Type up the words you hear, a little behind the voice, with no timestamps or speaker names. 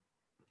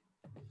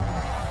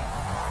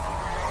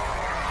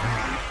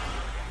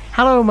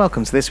Hello and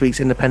welcome to this week's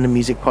Independent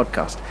Music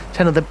Podcast.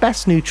 10 of the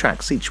best new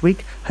tracks each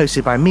week,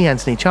 hosted by me,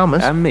 Anthony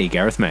Chalmers. And me,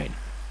 Gareth Main.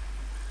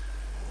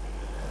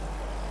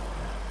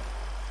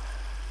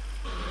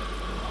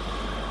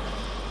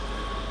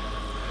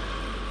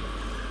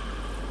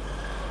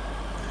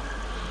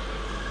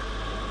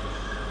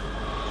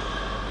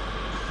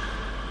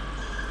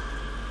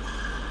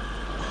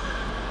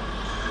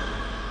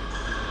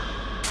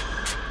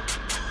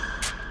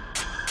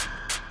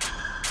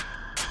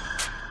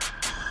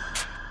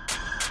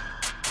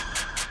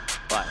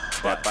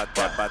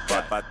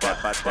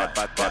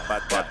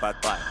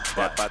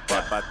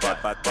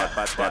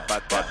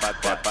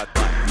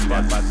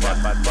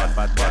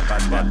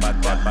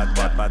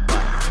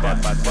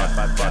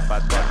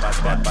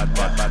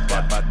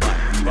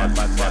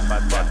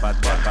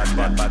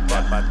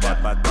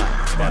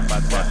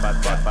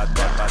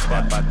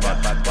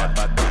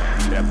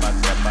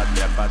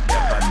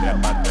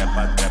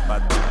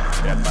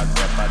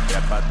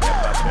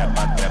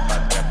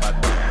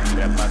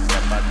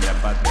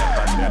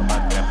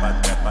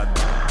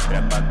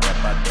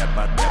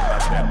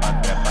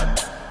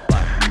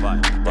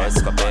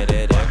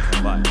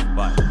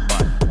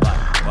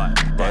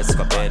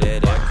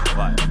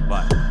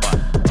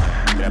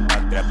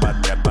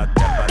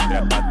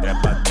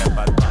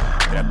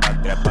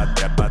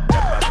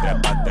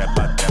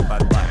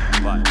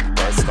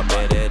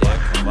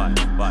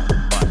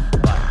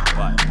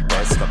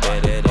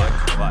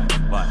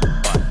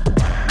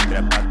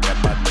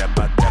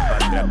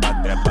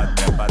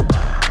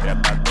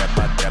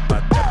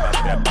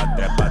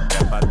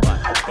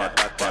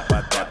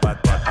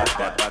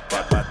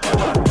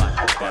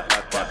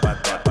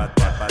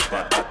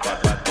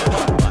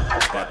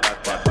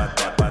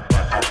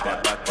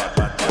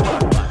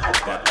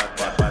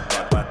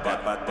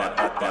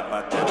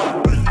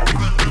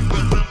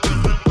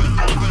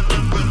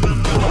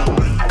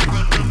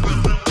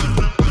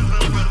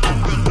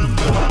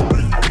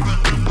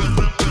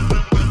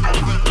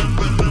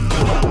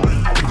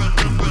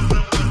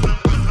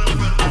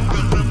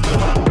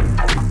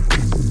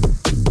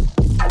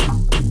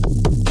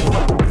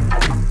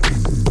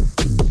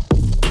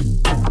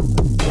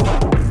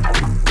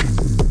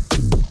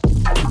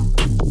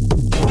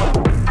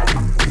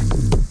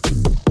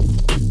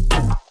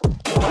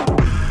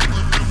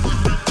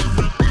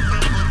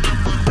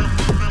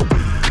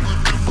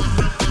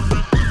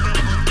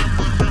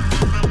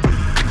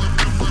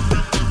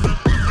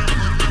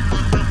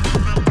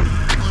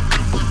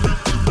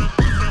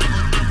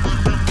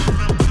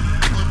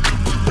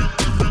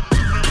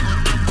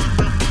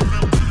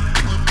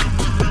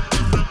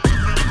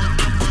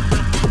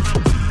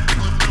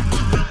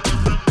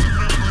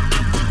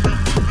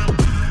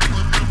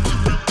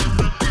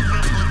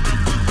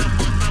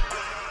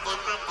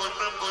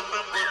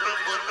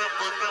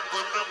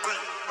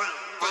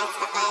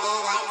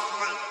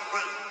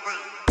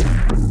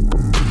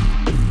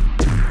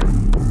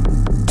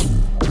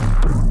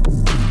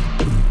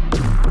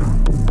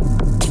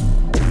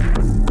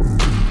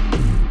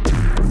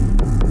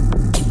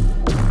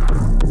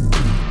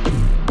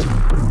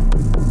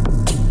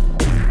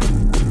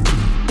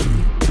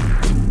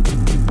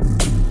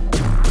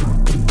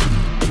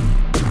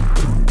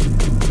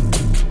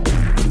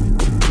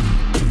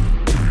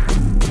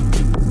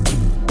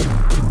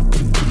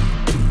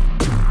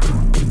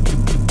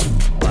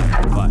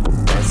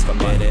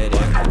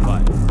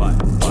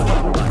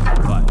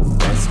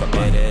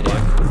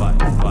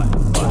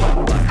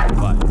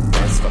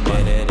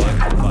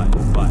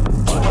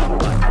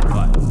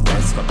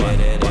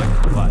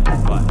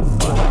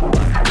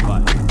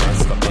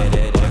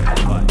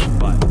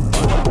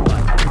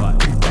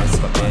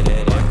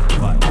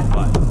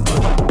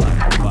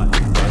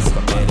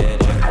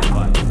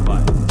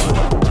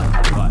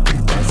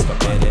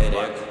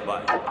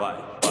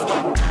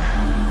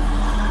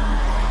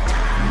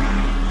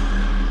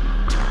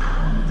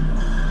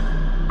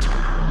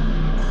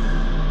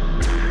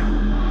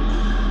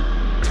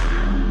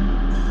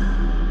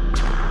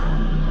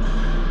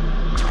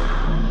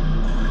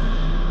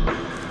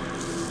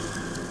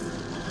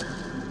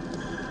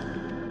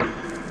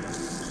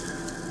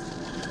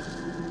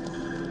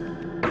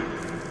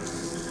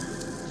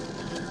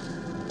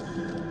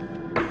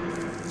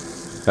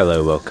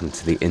 Hello, welcome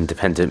to the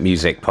Independent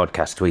Music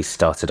Podcast. We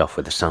started off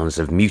with the sounds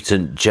of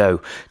Mutant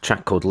Joe, a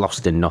track called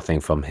Lost in Nothing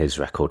from his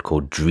record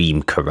called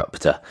Dream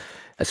Corruptor.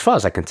 As far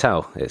as I can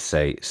tell, it's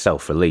a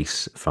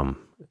self-release from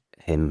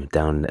him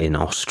down in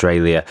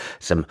Australia.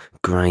 Some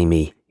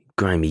grimy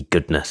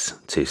goodness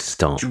to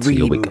start your week.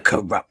 Dream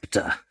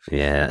Corruptor.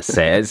 Yeah,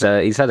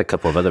 so he's had a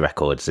couple of other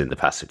records in the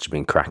past which have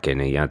been cracking.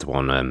 He had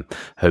one,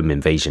 Home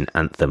Invasion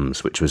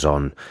Anthems, which was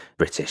on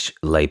British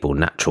label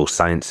Natural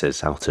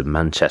Sciences out of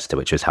Manchester,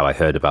 which was how I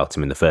heard about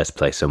him in the first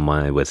place and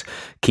why I was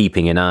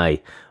keeping an eye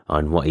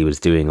on what he was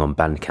doing on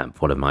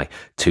Bandcamp, one of my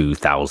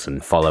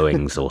 2,000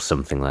 followings or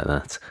something like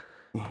that.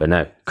 But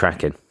no,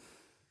 cracking.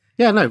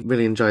 Yeah, no,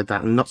 really enjoyed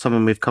that, and not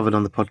someone we've covered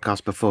on the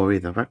podcast before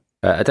either, right?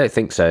 I don't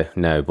think so.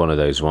 No, one of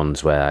those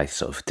ones where I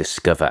sort of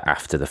discover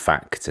after the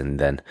fact and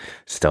then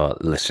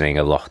start listening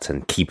a lot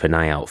and keep an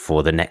eye out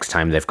for the next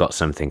time they've got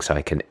something so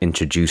I can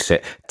introduce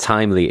it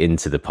timely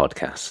into the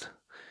podcast.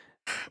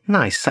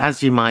 Nice.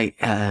 As you might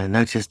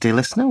notice, dear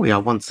listener, we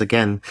are once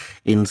again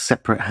in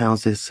separate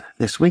houses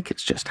this week.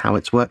 It's just how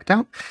it's worked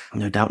out.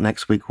 No doubt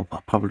next week we'll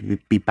probably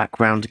be back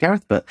round to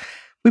Gareth, but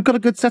we've got a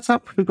good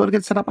setup. We've got a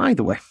good setup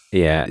either way.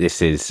 Yeah,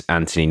 this is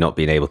Anthony not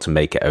being able to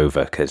make it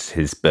over because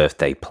his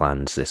birthday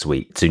plans this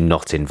week to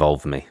not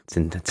involve me,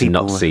 to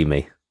not see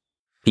me.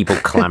 People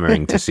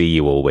clamouring to see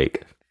you all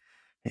week.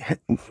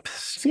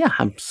 Yeah,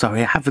 I'm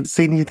sorry I haven't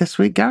seen you this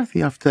week, Gareth.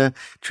 You have to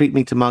treat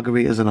me to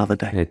margaritas another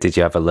day. Did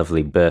you have a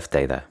lovely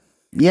birthday though?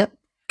 Yep.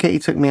 Kitty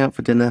took me out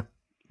for dinner.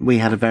 We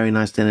had a very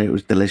nice dinner. It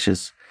was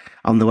delicious.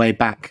 On the way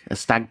back, a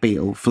stag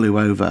beetle flew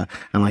over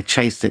and I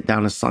chased it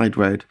down a side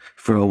road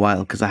for a while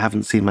because I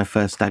haven't seen my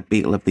first stag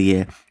beetle of the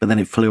year. But then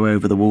it flew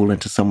over the wall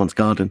into someone's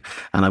garden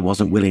and I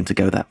wasn't willing to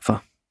go that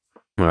far.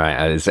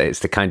 Right, it's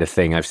the kind of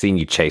thing I've seen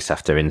you chase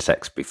after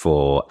insects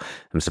before.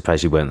 I'm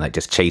surprised you weren't like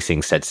just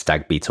chasing said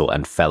stag beetle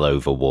and fell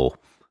over wall,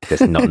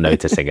 just not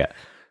noticing it.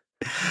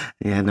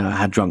 Yeah, no, I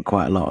had drunk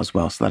quite a lot as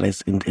well, so that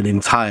is an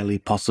entirely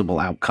possible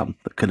outcome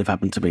that could have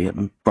happened to me at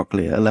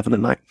Broccoli at 11 at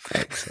night.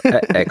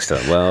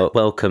 Excellent. Well,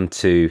 welcome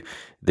to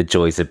the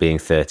joys of being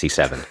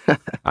 37.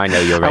 I know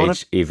your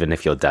age, even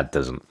if your dad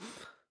doesn't.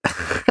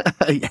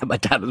 Yeah, my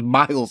dad was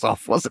miles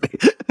off, wasn't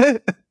he?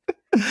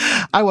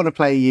 I want to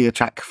play you a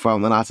track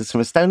from an artist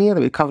from Estonia that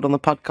we've covered on the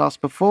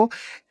podcast before.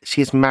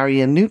 She is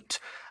Marija Nuut.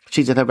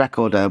 She did a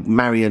record,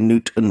 Marija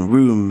Nuut and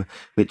Room,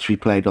 which we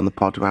played on the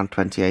pod around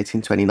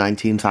 2018,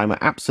 2019 time. I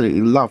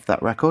absolutely love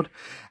that record.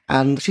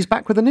 And she's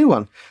back with a new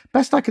one.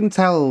 Best I can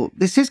tell,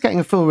 this is getting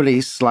a full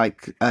release,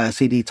 like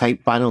CD,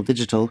 tape, vinyl,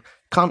 digital.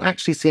 Can't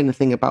actually see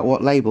anything about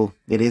what label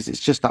it is. It's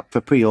just up for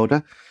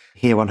pre-order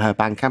here on her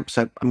Bandcamp.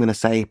 So I'm going to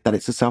say that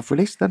it's a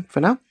self-release then for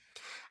now.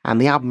 And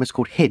the album is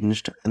called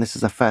Hinged, and this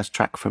is the first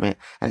track from it.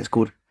 And it's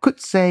called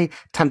Kutse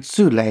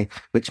Tantsule,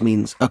 which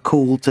means a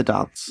call to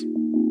dance.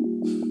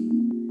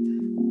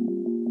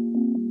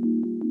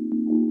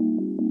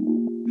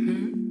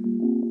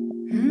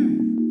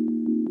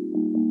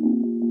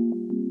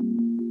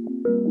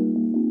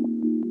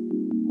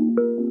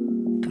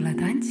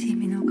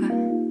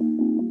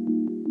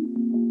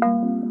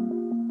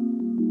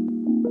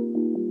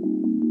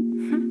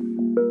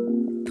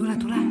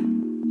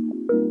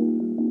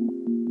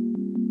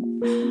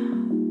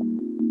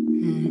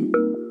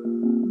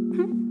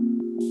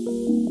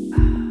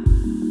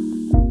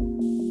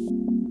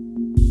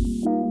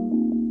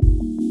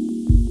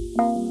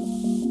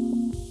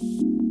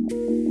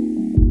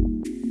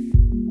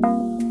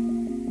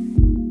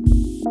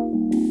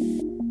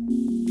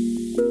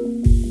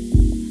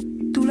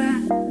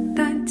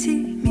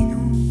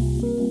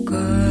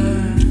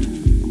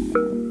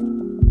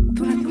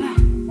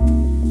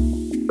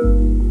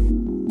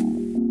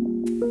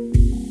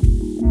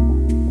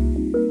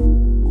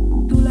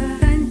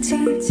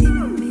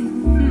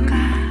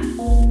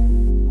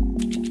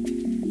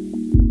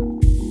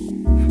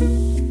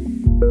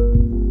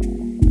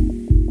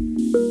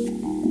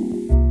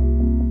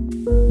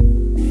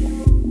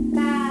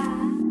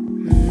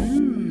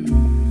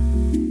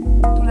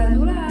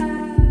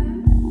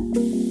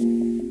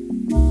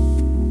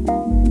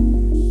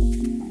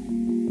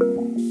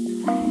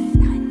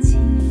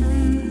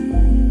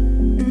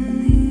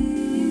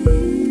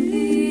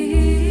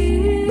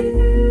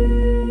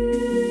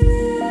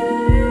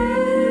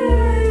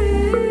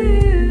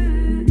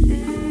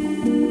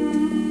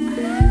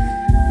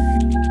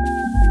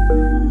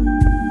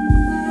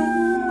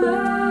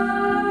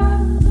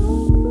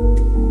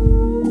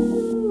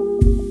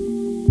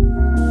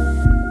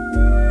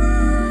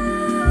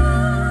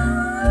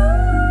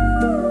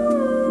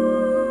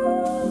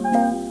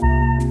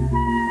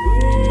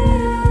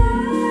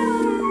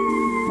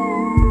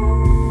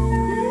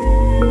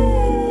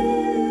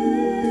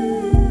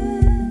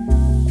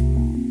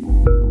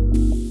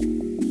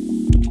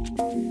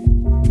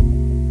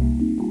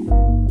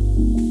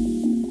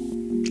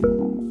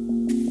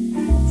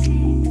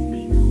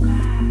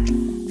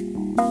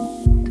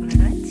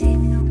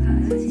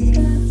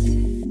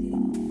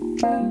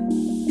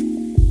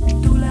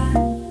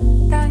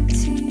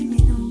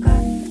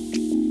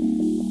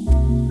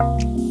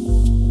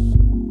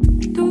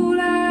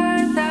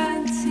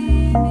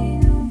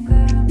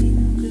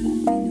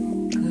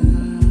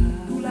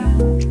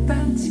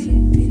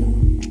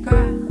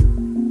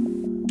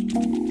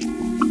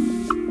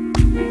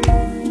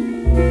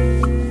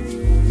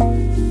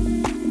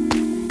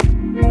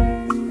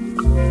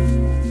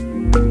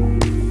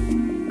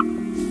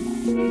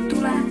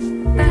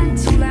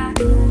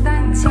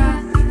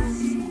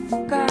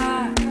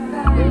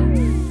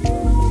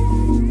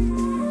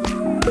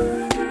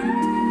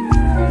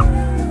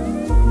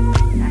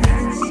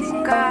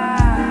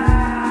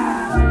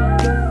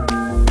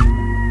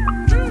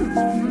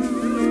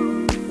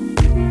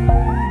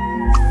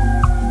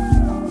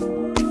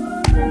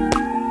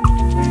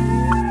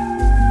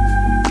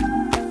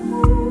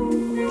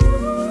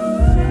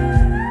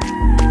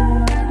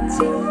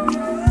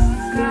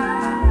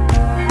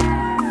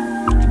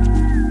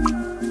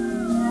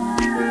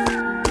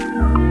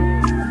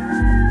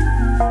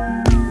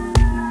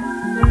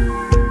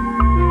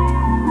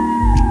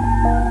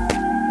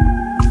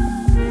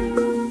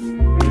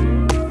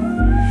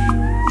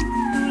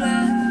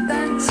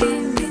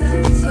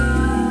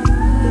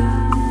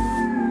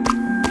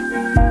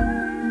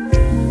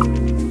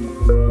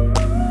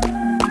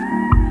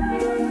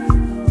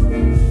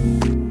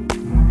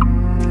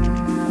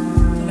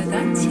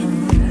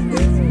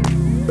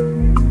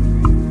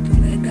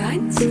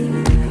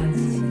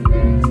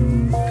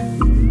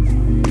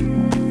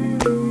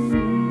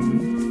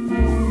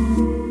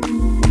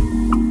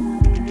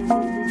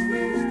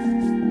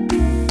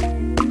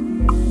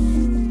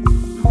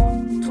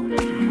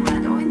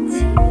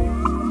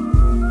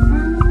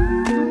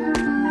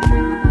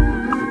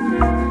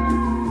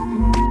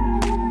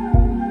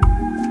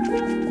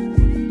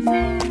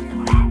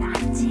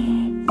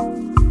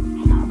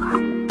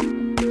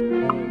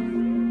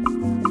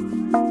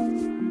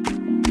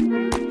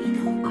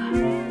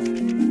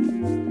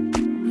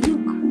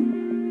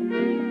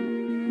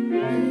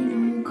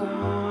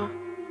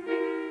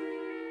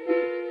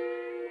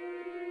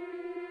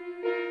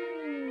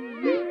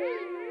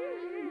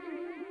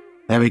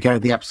 we go,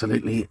 the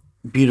absolutely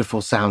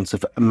beautiful sounds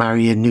of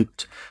Maria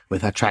Nut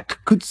with her track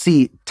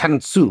Kutsi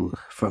Tansu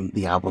from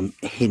the album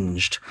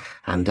Hinged.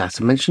 And as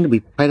I mentioned, we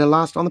played her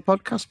last on the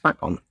podcast back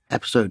on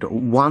episode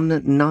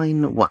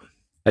 191.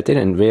 I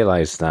didn't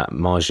realise that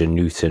Marja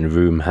Newton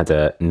Room had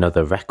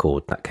another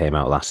record that came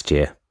out last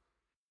year.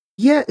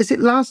 Yeah, is it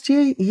last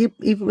year?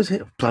 Even was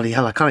it? Bloody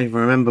hell, I can't even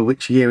remember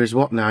which year is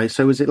what now.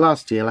 So was it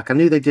last year? Like, I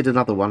knew they did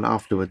another one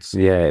afterwards.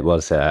 Yeah, it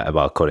was. Well,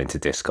 according to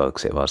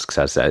Discogs, it was. Cause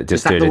I was, just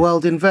is that the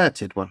World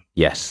Inverted one?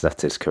 Yes,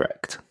 that is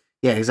correct.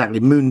 Yeah,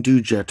 exactly. Moon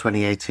Duja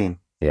 2018.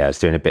 Yeah, I was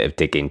doing a bit of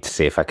digging to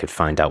see if I could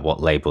find out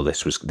what label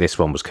this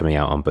one was coming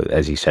out on. But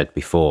as you said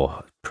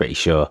before, pretty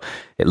sure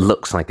it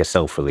looks like a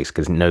self-release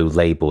because no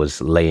label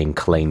is laying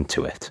claim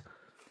to it.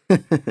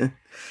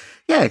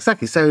 Yeah,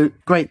 exactly. So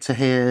great to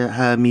hear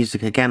her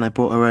music again. I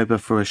brought her over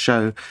for a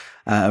show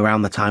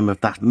around the time of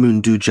that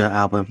Moon Duja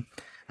album,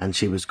 and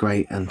she was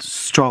great and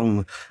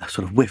strong,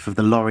 sort of whiff of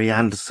the Laurie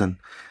Anderson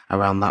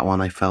around that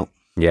one, I felt.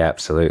 Yeah,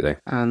 absolutely.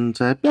 And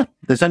yeah,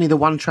 there's only the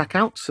one track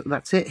out. So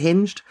that's it,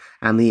 Hinged.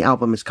 And the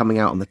album is coming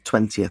out on the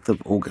 20th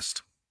of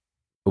August.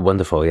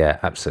 Wonderful, yeah,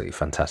 absolutely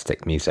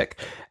fantastic music.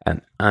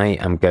 And I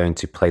am going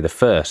to play the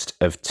first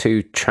of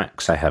two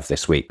tracks I have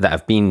this week that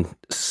have been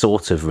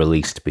sort of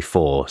released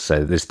before.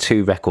 So there's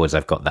two records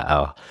I've got that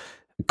are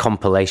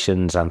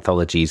compilations,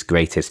 anthologies,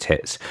 greatest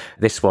hits.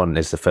 This one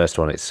is the first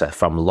one. It's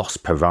from Los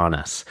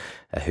Piranhas,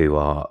 who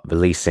are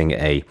releasing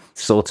a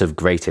sort of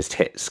greatest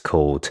hits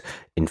called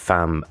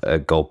Infam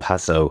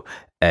Golpazo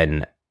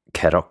en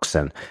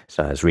Keroxen.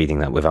 So I was reading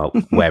that without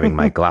wearing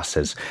my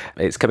glasses.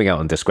 It's coming out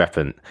on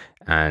Discrepant,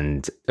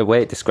 and the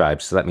way it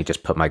describes, so let me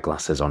just put my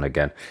glasses on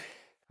again.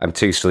 I'm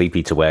too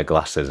sleepy to wear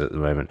glasses at the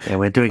moment. Yeah,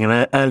 we're doing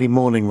an early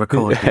morning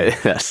record.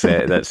 That's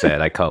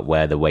it. I can't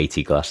wear the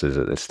weighty glasses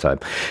at this time.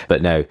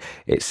 But no,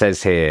 it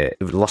says here,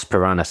 Los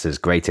Piranhas'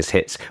 greatest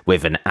hits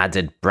with an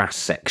added brass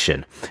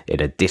section in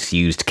a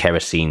disused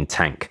kerosene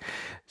tank.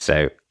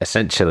 So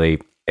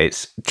essentially,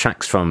 it's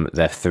tracks from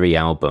their 3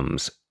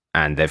 albums,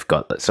 and they've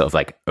got sort of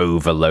like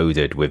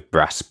overloaded with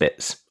brass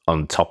bits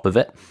on top of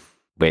it,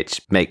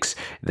 which makes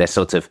their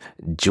sort of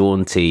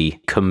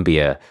jaunty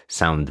cumbia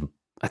sound.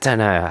 I don't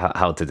know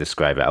how to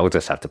describe it. I'll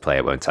just have to play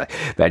it, won't I?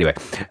 But anyway,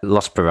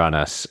 Los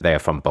Piranhas, they are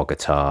from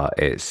Bogota.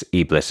 It's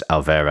Iblis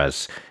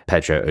Alvarez,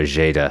 Pedro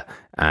Ojeda,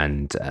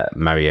 and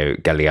Mario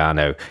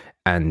Galeano.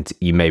 And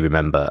you may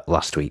remember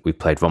last week we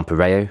played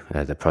Rompereo,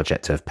 the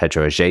project of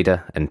Pedro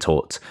Ojeda, and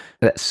talked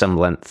at some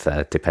length,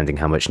 depending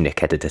how much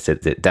Nick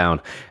edited it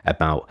down,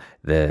 about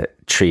the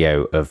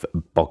trio of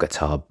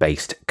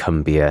Bogota-based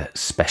cumbia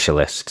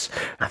specialists.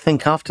 I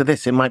think after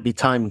this, it might be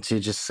time to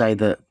just say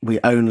that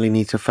we only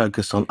need to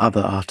focus on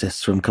other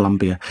artists from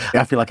Colombia.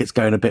 I feel like it's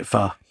going a bit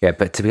far. Yeah,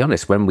 but to be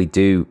honest, when we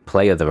do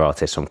play other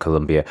artists from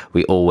Colombia,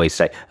 we always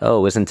say,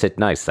 oh, isn't it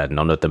nice that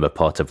none of them are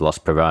part of Los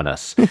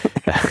Piranhas?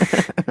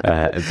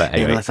 But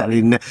anyway,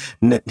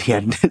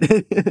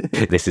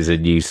 this is a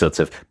new sort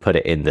of put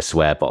it in the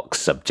swear box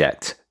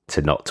subject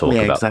to not talk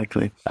about.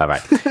 Exactly. All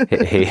right,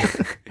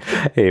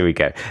 here we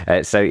go.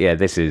 So yeah,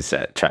 this is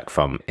a track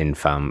from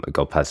Infam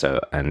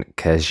Golpazo and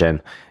Kejen.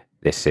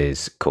 This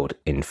is called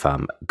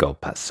Infam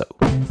Golpazo.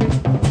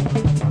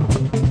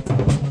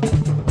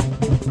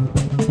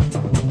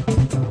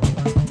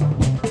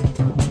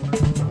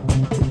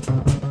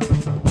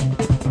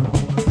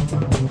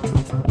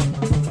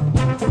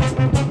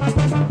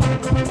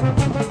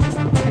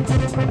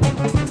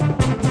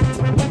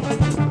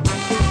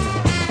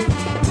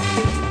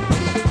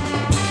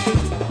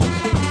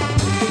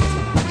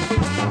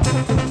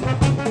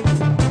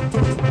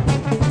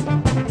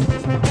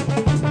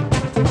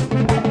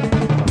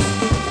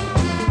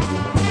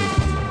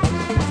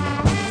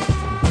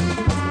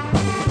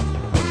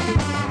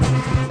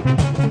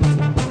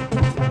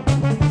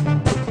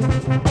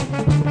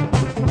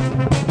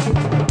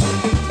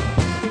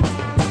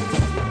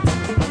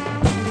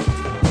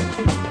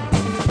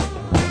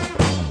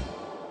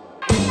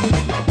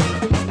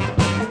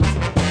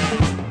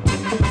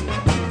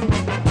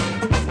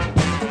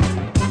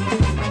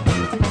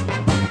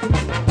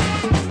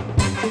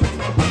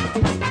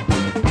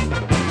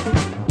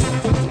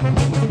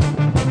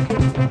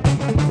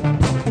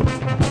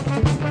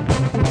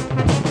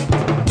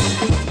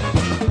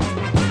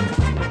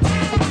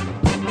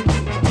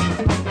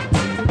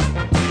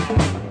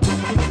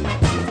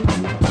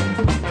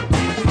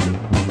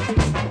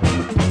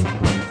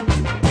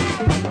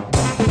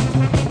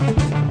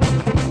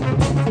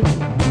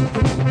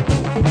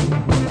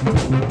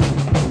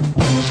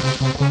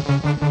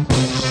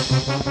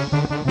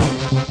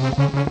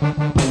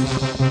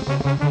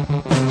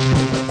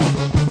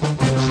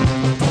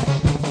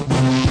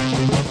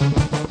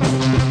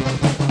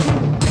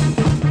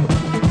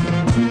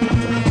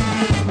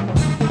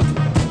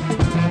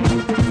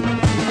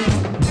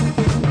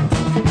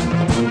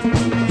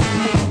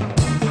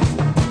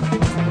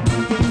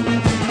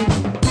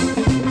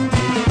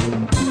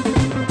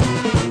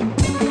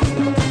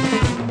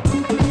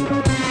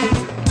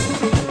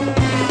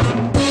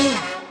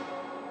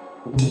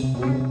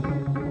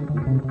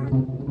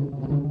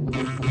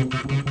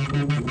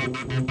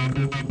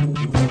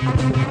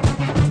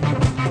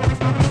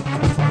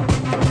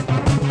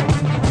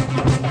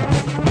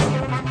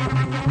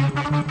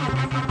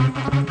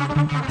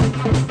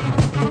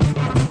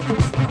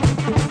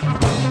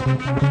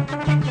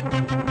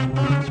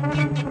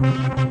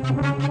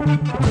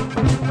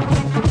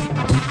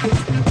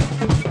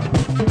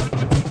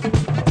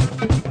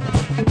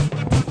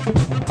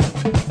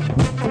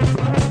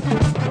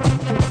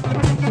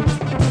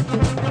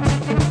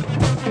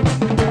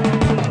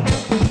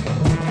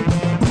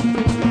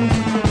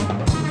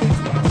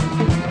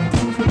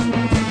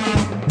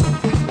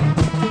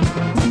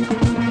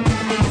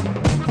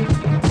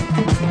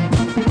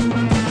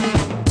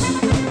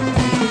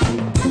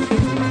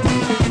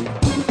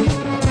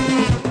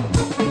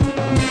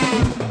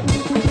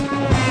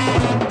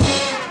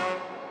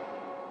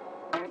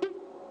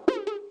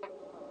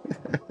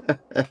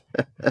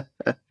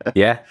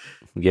 Yeah,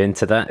 you're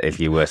into that? If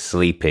you were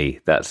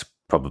sleepy, that's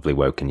probably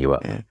woken you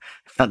up. Yeah.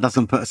 If that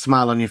doesn't put a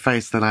smile on your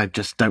face, then I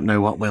just don't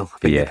know what will.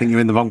 I think you're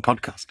in the wrong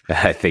podcast.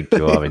 I think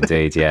you are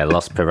indeed, yeah.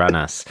 Los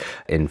Piranhas,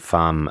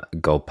 Infam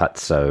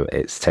Golpazzo.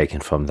 It's taken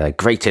from their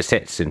greatest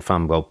hits,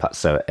 Infam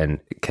Golpazzo and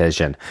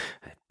Quezon.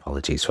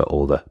 Apologies for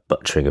all the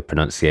butchering of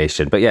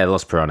pronunciation. But yeah,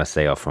 Los Piranhas,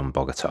 they are from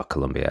Bogota,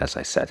 Colombia, as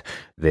I said.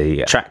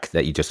 The track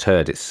that you just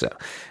heard,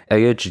 I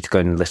urge you to go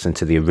and listen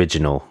to the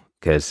original,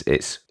 because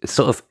it's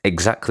sort of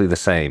exactly the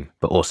same,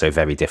 but also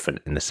very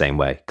different in the same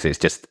way. Because it's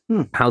just,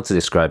 how to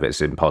describe it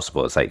is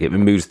impossible. It's like it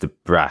removes the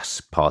brass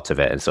part of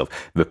it and sort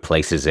of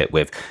replaces it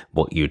with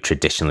what you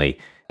traditionally,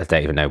 I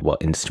don't even know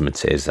what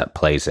instrument it is that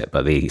plays it,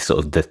 but the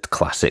sort of the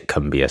classic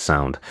cumbia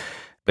sound.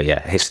 But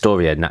yeah,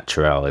 Historia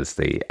Natural is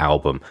the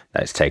album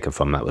that it's taken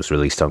from, that was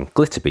released on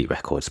Glitterbeat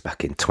Records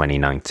back in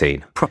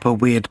 2019. Proper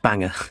weird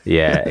banger.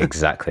 Yeah,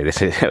 exactly.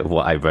 This is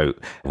what I wrote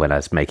when I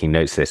was making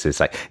notes. This is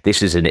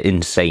an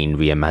insane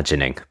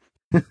reimagining.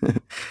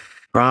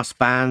 Brass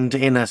band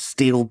in a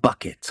steel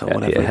bucket, or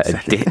whatever it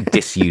said.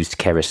 Disused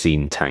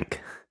kerosene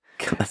tank.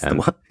 That's the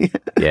one.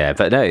 Yeah,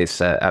 but no,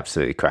 it's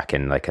absolutely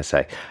cracking, like I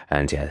say.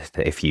 And yeah,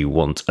 if you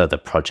want other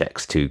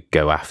projects to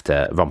go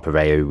after,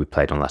 Rompereo, we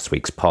played on last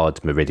week's pod,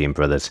 Meridian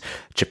Brothers,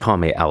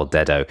 Chapame Al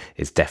Dedo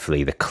is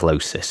definitely the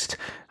closest,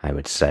 I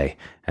would say,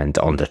 and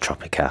Onda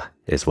Tropica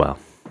as well.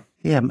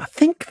 Yeah, I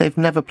think they've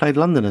never played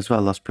London as well,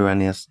 Los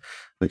Piranhas,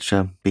 which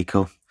be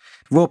cool.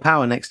 Raw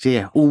Power next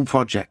year, all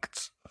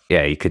projects.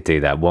 Yeah, you could do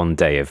that. One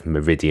day of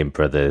Meridian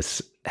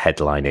Brothers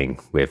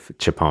headlining with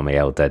Chapame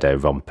El Dedo,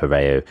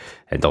 Rompereo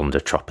and Onda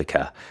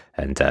Tropica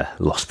and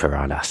Los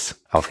Piranhas,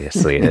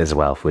 obviously, as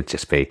well, would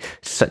just be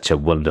such a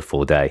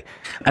wonderful day.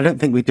 I don't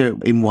think we do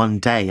it in one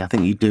day. I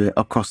think you do it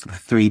across the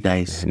 3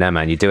 days. No,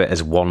 man, you do it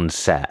as one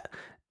set.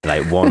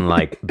 Like one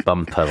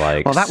bumper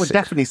Well, that would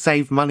definitely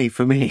save money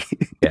for me.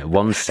 Yeah,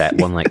 one set,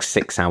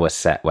 6-hour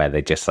set where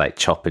they just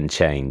chop and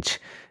change.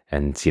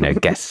 And,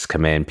 guests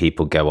come in,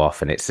 people go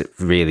off, and it's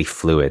really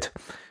fluid.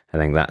 I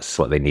think that's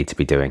what they need to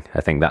be doing.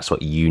 I think that's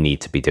what you need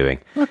to be doing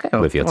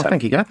with your time.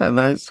 Thank you, Gath.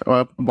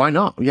 Why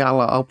not? Yeah,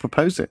 I'll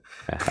propose it.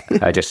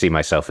 I just see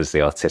myself as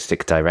the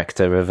artistic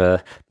director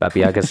of Baba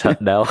Yaga's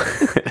Hut now.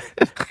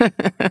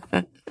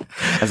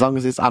 As long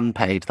as it's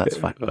unpaid, that's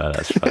fine. Well,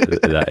 that's fine.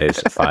 That is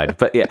fine.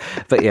 But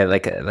yeah,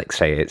 like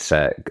say, it's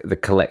the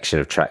collection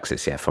of tracks.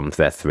 It's from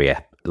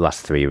their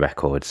last 3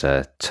 records,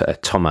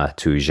 Thomas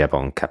tu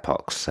Jebon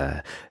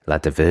Capox, La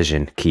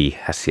Diversion qui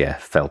Hassia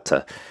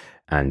Felter,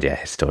 and yeah,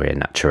 Historia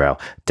Natural.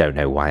 Don't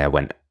know why I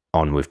went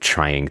on with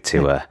trying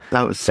to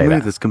that was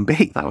smooth as can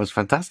be. That was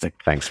fantastic.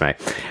 Thanks, mate.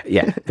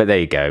 Yeah, but there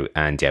you go.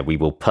 And yeah, we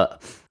will put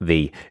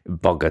the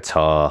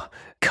Bogota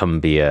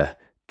Cumbia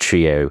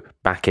trio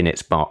back in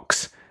its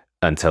box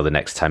until the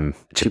next time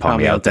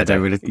Chapame El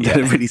Dedo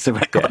release a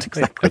record. Yeah,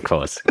 exactly. Of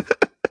course.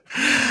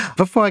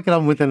 Before I get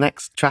on with the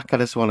next track, I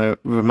just want to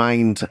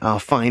remind our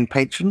fine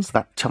patrons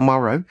that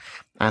tomorrow,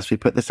 as we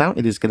put this out,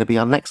 it is going to be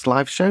our next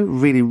live show.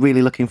 Really,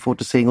 really looking forward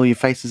to seeing all your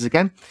faces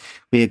again.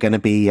 We are going to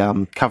be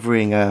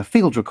covering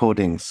field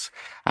recordings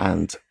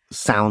and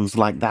sounds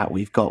like that.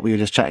 We were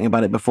just chatting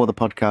about it before the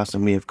podcast,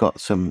 and we have got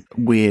some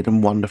weird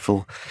and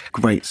wonderful,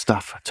 great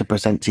stuff to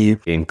present to you.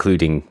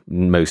 Including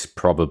most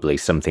probably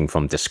something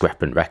from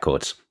Discrepant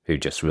Records, who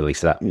just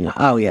released that.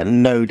 Oh yeah,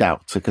 no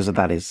doubt, because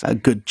that is a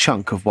good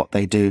chunk of what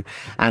they do.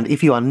 And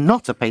if you are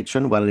not a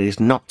patron, well, it is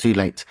not too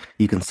late.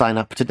 You can sign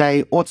up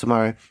today or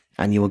tomorrow,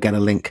 and you will get a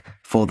link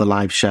for the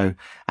live show.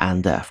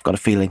 And I've got a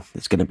feeling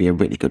it's going to be a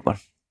really good one.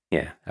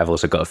 Yeah, I've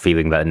also got a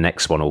feeling that the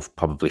next one will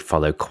probably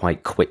follow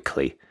quite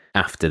quickly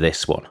after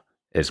this one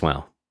as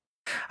well.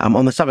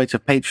 On the subject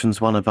of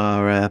patrons, one of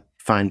our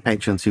fine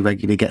patrons who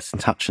regularly gets in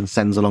touch and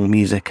sends along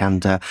music,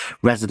 and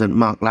resident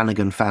Mark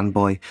Lanigan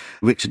fanboy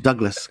Richard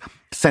Douglas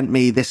sent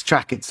me this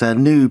track. It's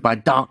new by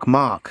Dark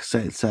Mark. So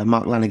it's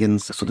Mark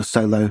Lanigan's sort of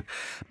solo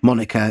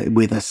moniker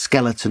with a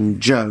Skeleton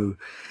Joe.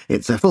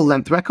 It's a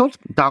full-length record.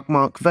 Dark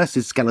Mark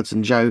versus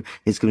Skeleton Joe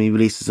is going to be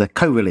released as a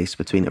co-release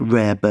between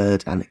Rare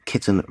Bird and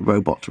Kitten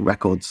Robot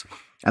Records.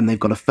 And they've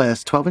got a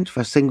first 12-inch,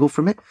 first single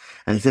from it.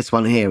 And it's this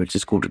one here, which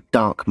is called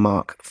Dark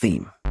Mark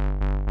Theme.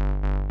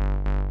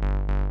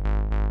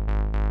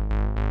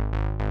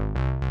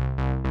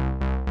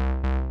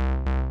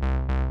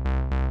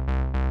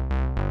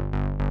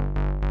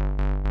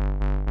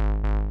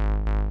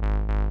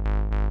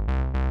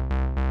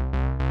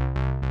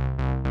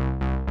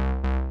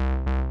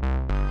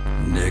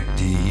 Neck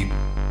deep,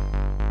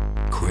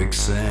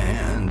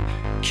 quicksand,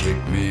 kick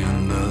me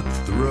in the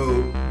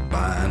throat,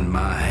 bind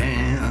my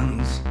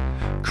hands,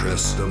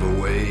 crest of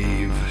a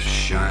wave,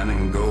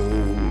 shining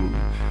gold.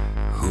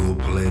 Who'll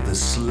play the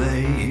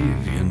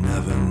slave, you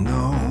never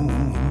know.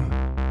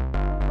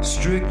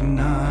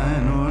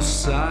 Strychnine or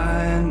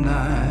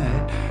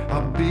cyanide,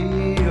 I'll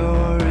be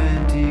your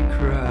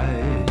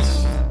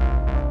antichrist.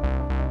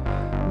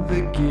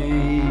 The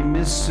game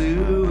is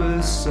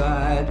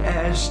suicide,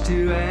 ash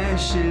to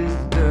ashes,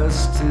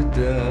 dust to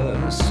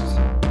dust.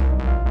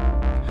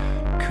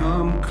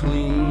 Come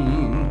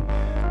clean,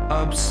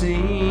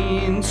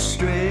 obscene,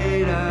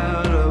 straight out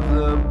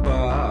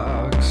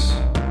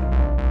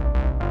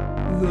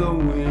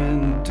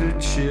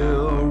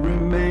chill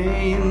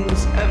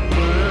remains at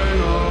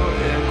vernal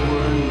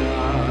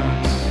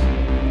equinox.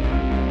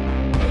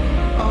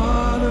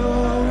 Autoerotica,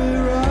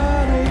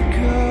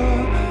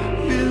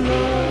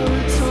 below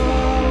it's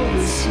all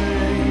the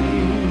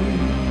same.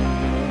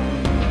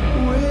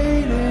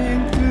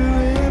 Wading through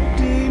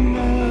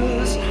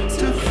emptiness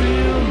to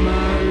feel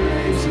my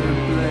razor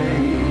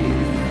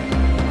blade.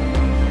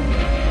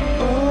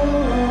 Oh,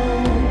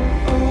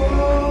 oh,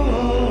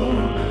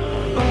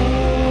 oh,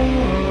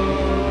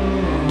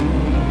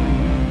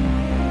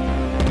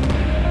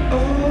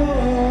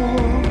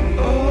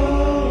 oh,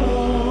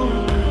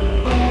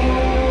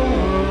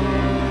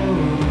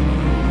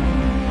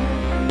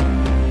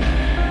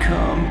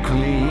 come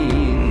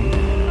clean,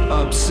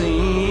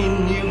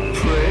 obscene, you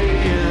pray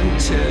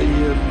until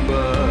you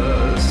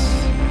bust,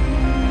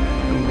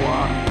 and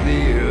walk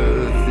the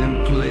earth in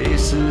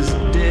places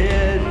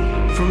dead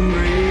from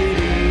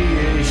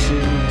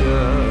radiation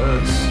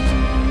dust.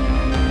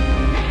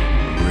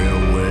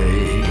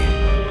 Railway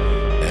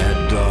at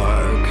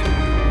dark,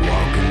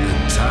 walking the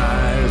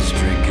ties,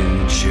 drinking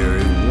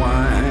cherry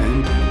wine.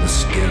 The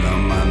skin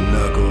on my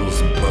knuckles,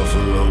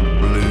 buffalo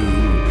blue.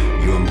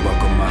 You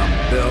unbuckle my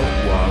belt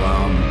while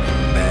I'm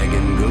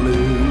bagging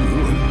glue.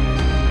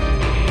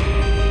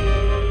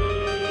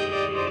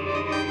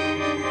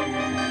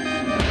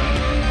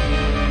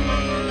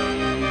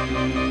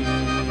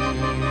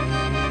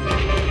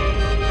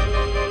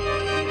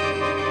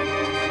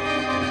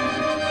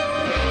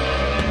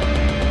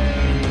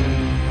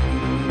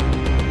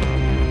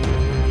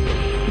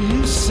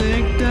 You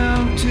sink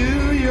down to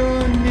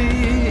your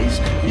knees.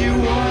 You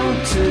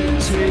want to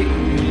take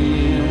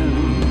me in.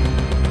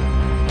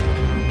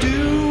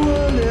 Do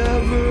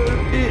whatever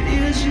it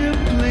is you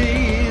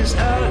please.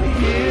 Out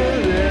here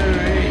there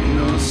ain't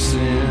no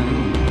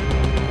sin.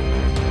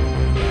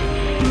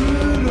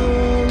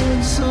 Brutal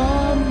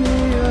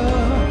insomnia,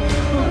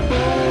 a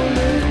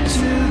bullet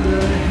to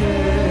the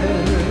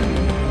head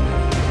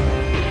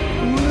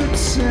would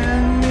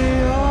send me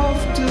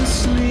off to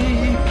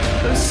sleep,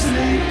 a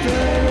sleep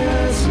that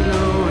has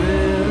no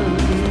end.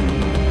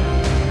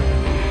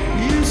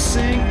 You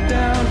sink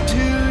down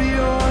to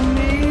your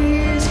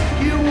knees.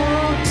 You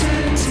want to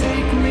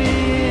take me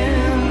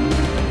in.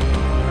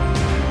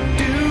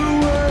 Do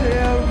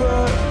whatever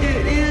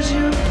it is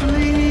you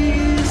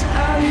please.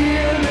 Out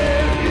here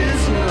there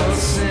is no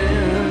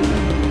sin.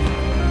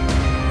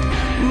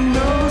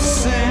 No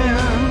sin.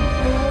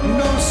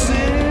 No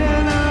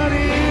sin. Out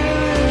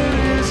here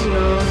there is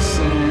no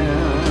sin.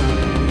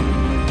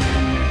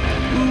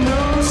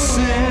 No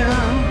sin.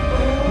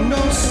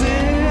 No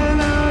sin.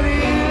 Out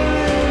here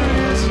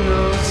there is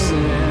no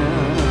sin.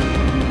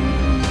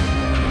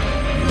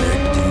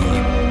 Neck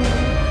deep,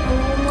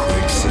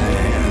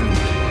 quicksand,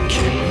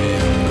 kick me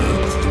in the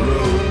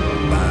throat,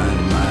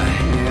 bind my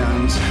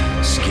hands,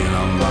 skin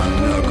on my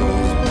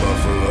knuckles,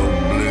 buffalo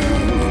blue.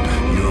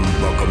 You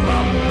unbuckle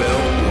my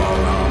belt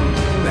while I'm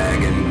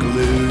bagging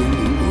glue.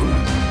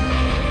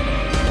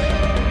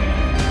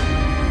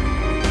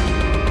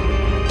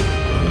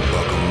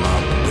 Unbuckle my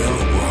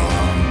belt while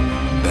I'm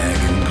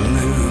bagging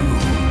glue.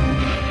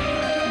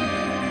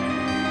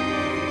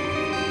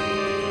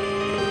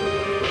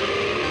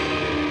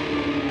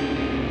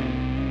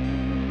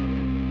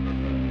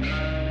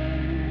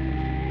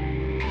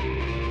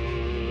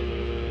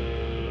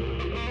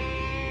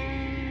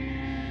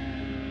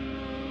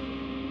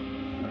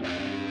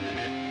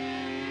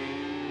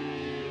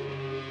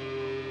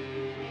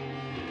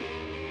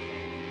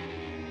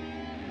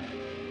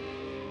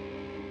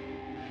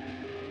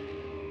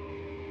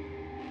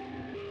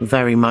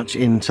 Very much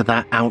into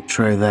that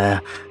outro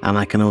there, and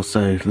I can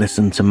also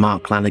listen to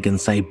Mark Lanegan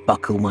say,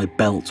 "Buckle my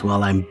belt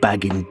while I'm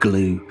bagging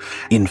glue,"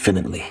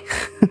 infinitely.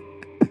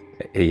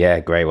 Yeah,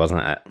 great,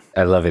 wasn't it?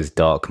 I love his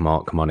Dark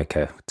Mark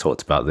moniker.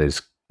 Talked about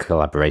this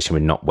collaboration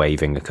with Not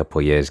Waving a couple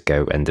of years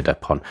ago, ended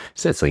up on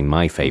certainly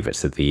my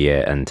favourites of the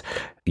year, and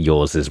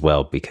yours as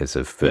well, because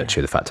of virtue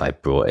of the fact I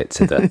brought it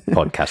to the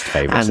podcast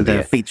favourites of the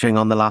year. Featuring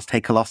on the last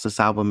Hey Colossus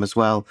album as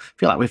well. I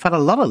feel like we've had a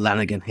lot of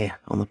Lanegan here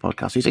on the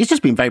podcast. He's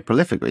just been very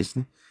prolific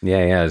recently.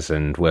 Yeah, he has,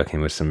 and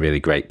working with some really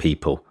great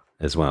people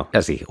as well,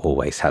 as he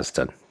always has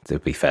done, to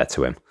be fair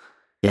to him.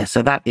 Yeah,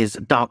 so that is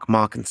Dark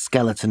Mark and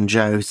Skeleton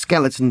Joe.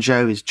 Skeleton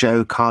Joe is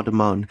Joe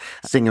Cardamone,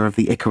 singer of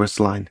the Icarus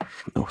line,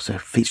 also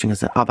featuring as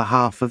the other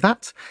half of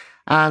that.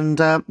 And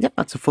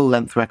that's a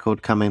full-length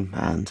record coming,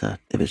 and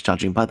if it's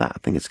judging by that, I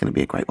think it's going to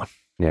be a great one.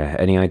 Yeah,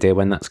 any idea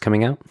when that's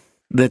coming out?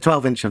 The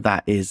 12-inch of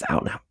that is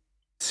out now.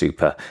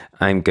 Super.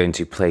 I'm going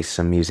to play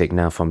some music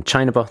now from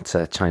Chinabot.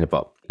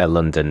 Chinabot, a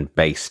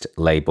London-based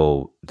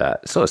label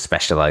that sort of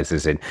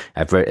specialises in,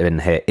 I've written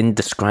here,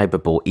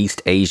 indescribable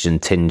East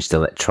Asian-tinged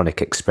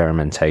electronic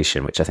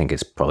experimentation, which I think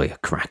is probably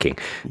cracking.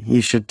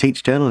 You should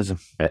teach journalism.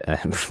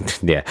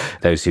 Yeah,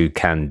 those who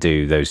can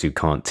do, those who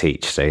can't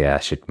teach. So yeah, I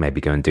should maybe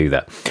go and do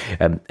that.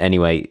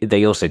 Anyway,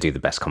 they also do the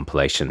best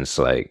compilations.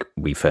 Like,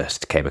 we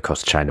first came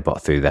across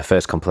Chinabot through their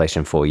first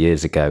compilation 4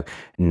 years ago.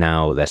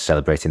 Now they're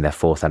celebrating their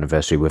 4th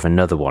anniversary with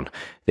another one.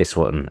 This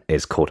one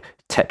is called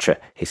Tetra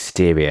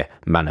Hysteria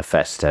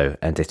Manifesto,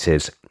 and it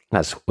is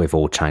as with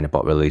all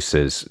Chinabot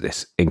releases,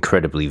 this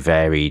incredibly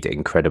varied,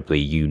 incredibly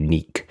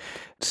unique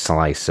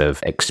slice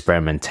of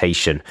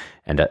experimentation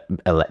and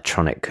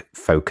electronic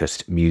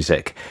focused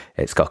music.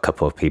 It's got a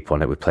couple of people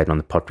on it we played on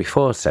the pod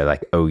before, so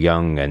like Oh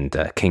Young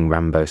and King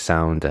Rambo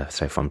Sound,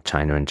 so from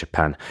China and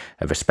Japan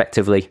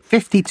respectively.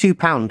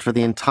 £52 for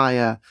the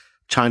entire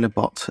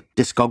Chinabot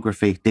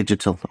discography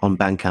digital on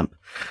Bandcamp.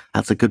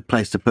 That's a good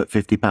place to put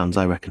 £50,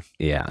 I reckon.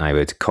 Yeah, I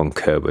would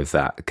concur with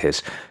that,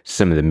 because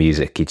some of the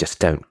music you just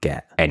don't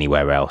get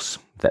anywhere else.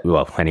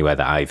 Anywhere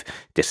that I've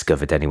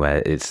discovered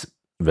anywhere is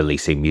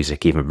releasing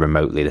music even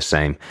remotely the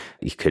same.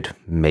 You could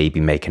maybe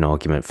make an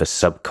argument for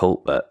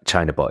Subcult, but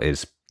Chinabot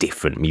is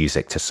different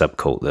music to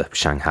Subcult, the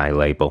Shanghai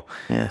label.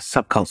 Yeah,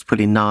 Subcult's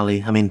pretty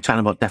gnarly. I mean,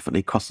 Chinabot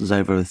definitely crosses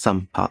over with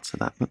some parts of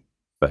that.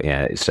 But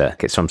yeah,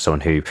 it's from someone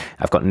who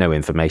I've got no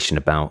information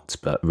about,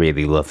 but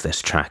really love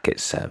this track.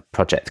 It's a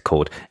project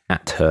called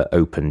At Her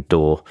Open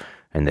Door,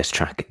 and this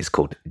track is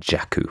called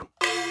Jaku.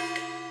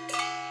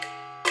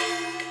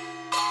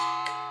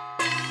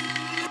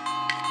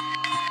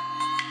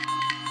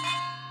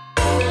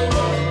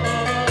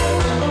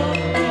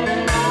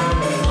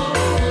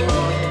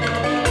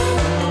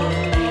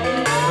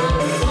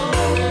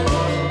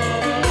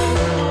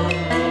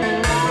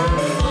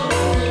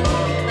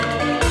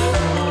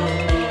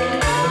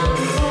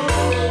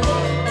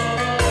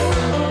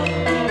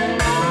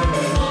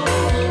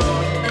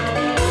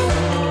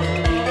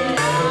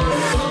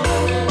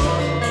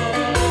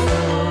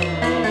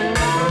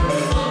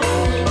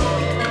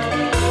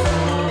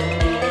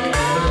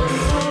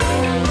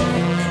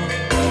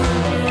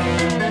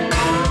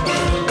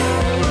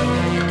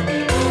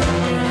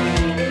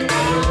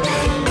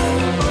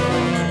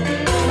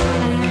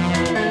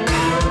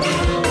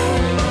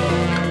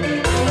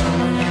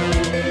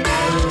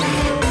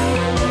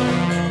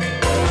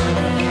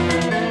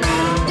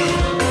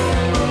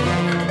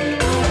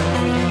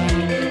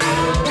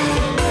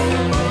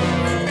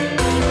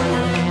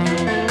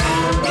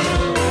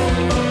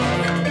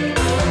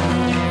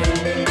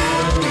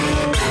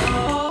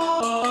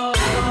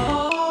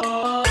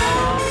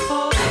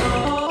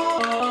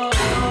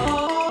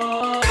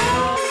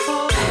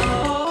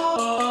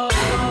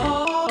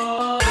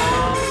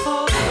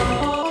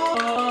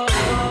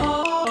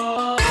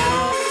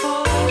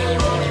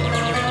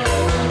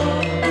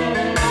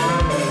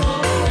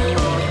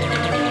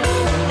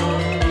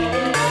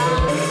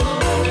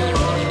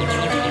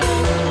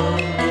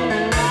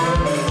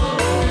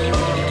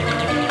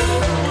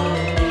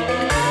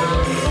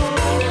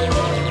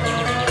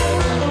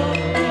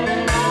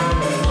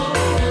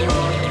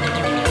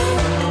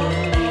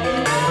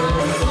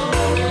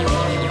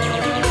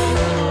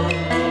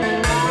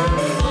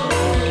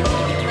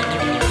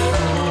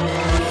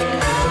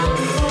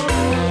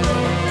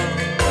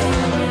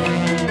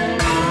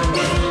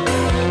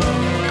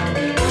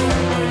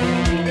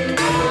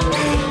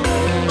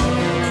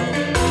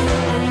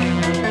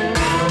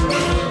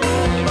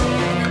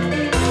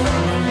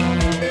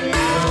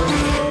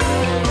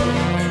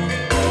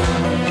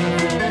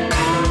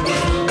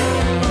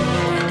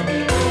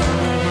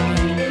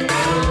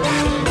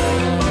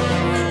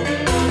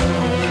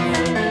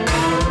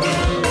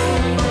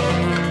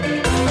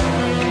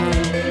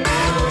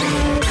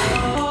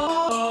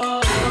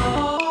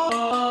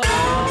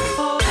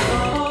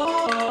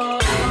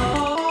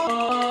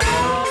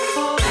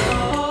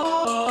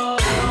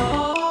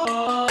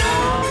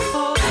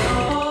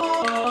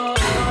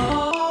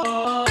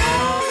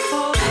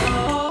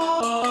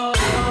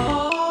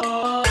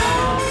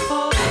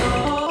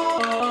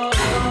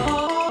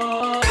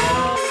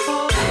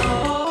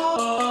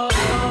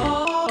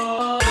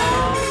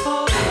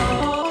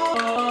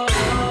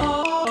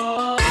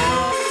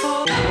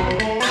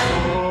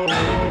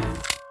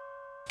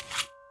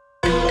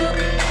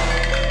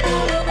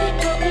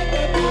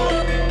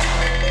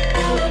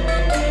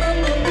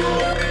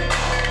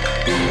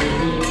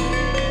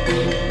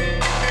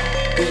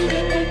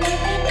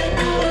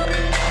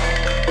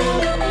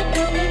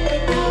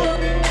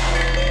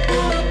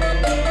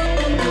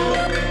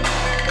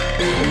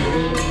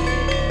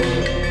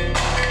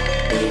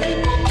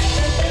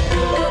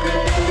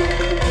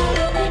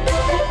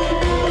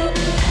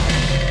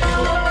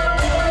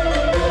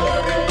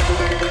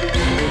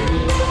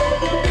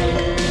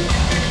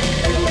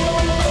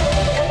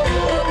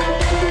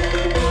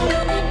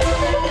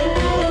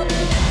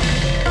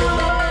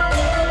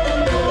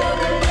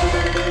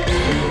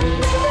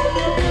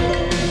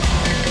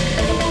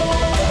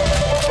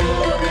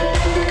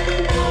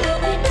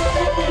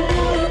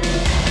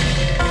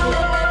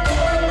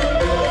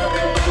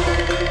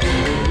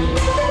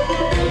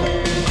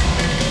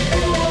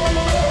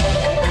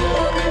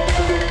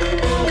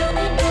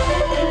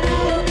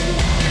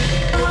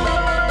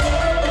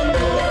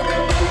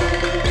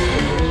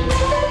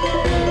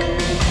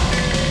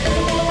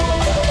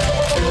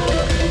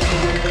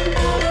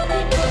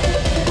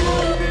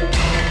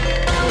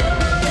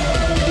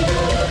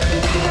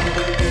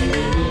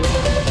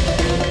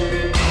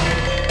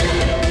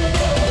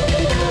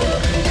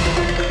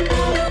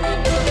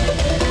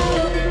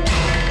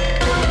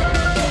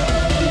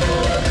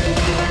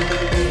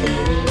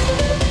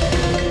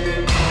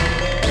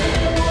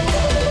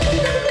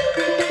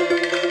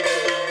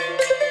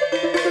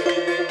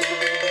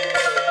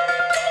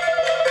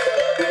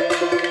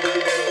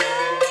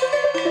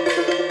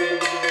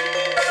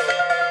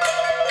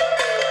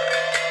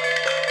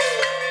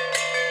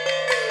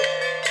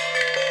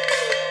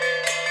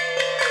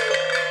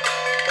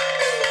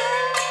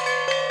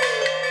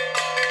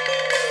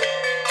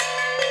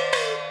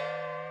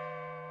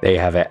 There you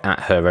have it, At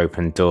Her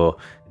Open Door.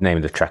 The name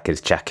of the track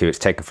is Jakku. It's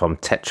taken from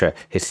Tetra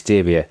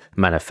Hysteria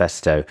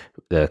Manifesto,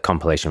 the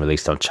compilation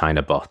released on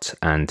Chinabot.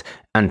 And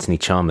Anthony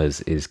Chalmers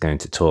is going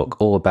to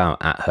talk all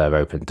about At Her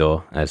Open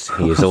Door, as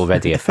he is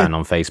already a fan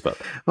on Facebook.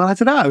 Well, I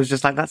don't know. I was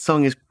just like, that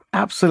song is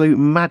absolute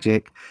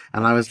magic.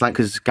 And I was like,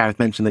 because Gareth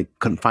mentioned they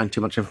couldn't find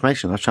too much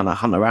information, I was trying to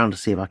hunt around to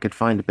see if I could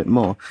find a bit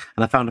more.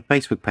 And I found a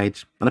Facebook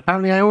page. And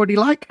apparently I already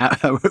like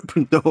At Her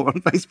Open Door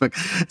on Facebook.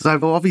 So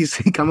I've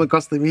obviously come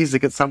across the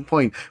music at some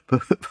point,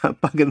 but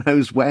bugger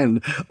knows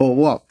when or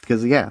what.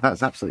 Because, yeah,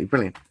 that's absolutely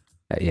brilliant.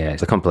 Yeah,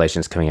 the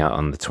compilation's coming out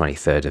on the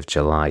 23rd of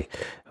July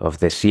of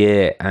this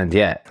year. And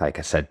yeah, like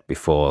I said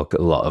before,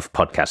 a lot of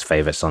podcast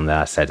favourites on there.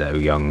 I said Oh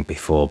Young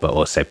before, but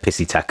also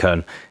Pissy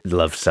Takun.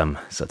 Love some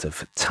sort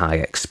of Thai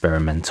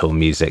experimental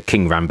music.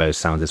 King Rambo's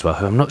sound as well,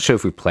 who I'm not sure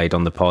if we played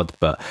on the pod,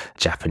 but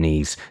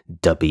Japanese,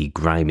 dubby,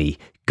 grimy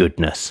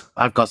goodness.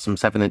 I've got some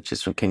 7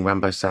 inches from King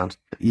Rambo's sound.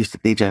 Used to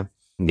DJ.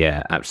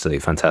 Yeah, absolutely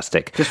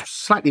fantastic. Just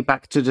slightly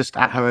back to just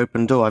At Her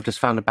Open Door, I've just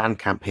found a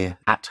Bandcamp here,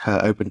 At Her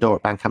Open Door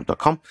at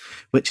bandcamp.com,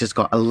 which has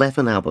got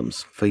 11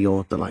 albums for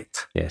your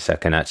delight. Yes, I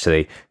can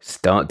actually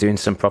start doing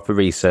some proper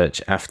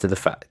research after the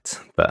fact,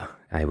 but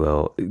I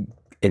will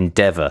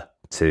endeavour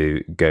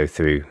to go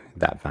through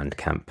that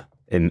Bandcamp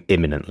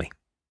imminently.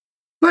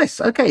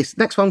 Nice. Okay, so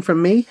next one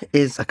from me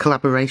is a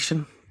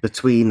collaboration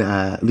between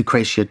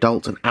Lucretia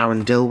Dalt and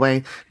Aaron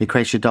Dillway.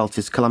 Lucretia Dalt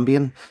is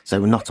Colombian,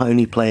 so we're not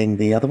only playing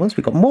the other ones,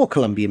 we've got more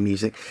Colombian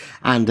music,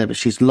 and but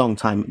she's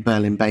long-time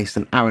Berlin-based,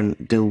 and Aaron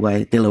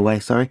Dillway,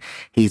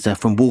 he's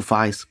from Wolf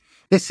Eyes.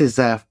 This is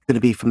going to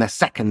be from their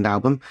second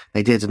album.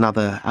 They did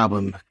another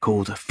album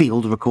called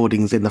Field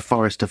Recordings in the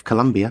Forest of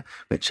Colombia,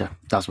 which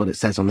does what it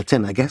says on the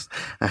tin, I guess,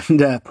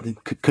 and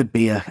could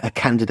be a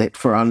candidate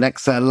for our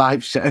next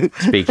live show.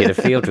 Speaking of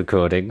field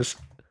recordings...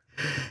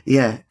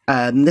 Yeah,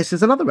 this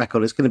is another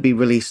record. It's going to be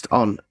released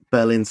on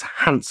Berlin's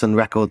Hanson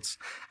Records,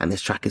 and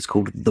this track is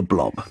called The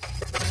Blob.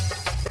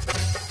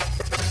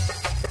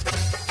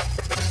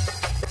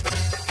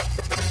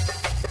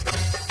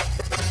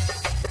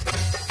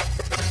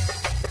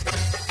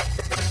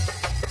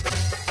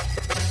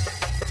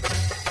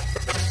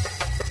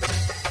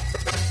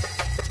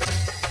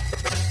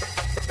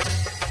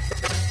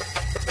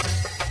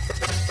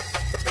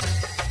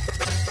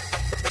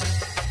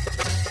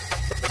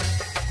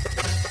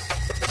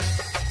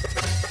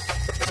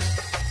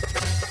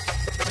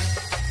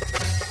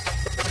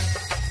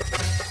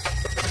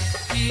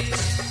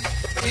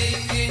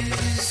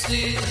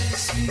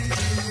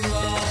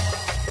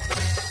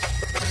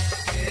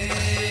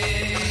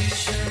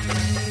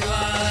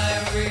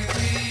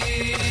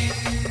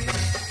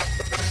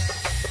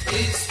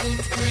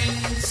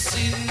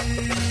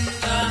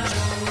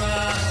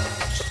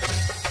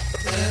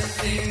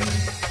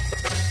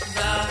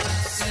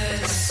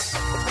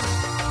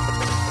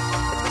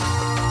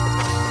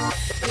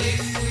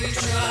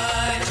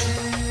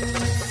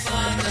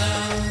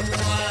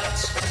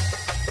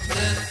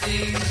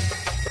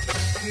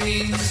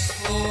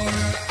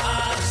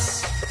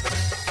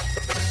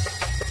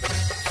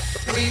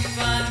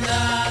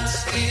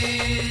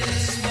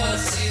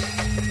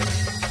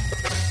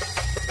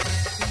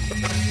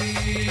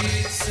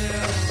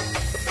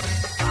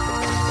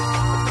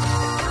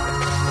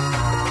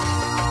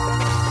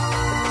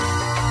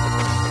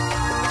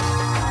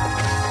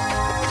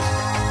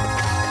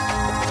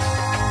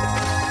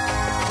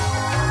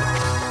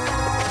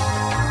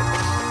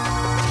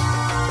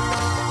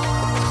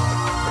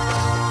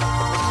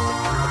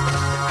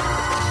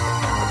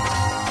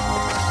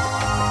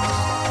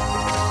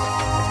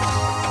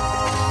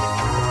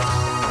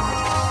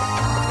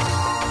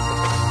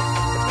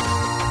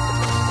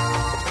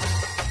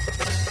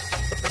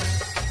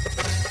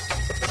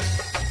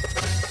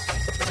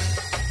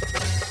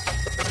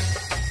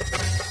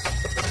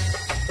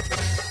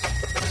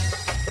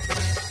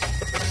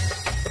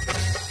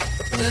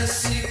 The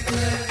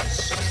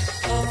secret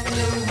of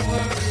the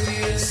work we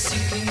are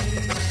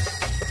seeking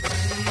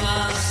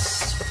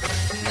must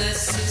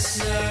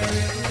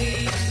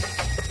necessarily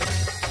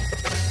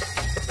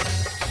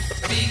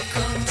be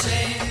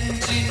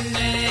contained in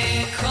a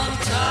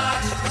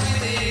contact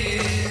with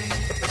it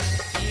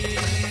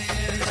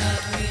in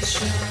that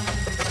mission.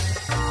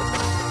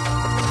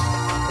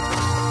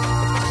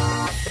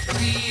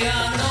 We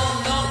are no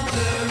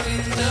longer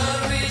in the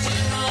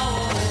region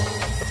of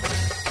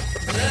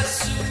the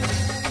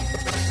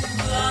sublime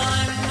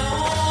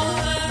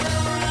northern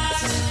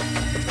horizon.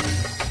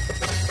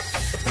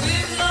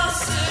 We've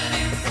lost it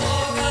in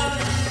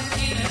forgotten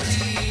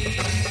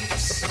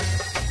kinetics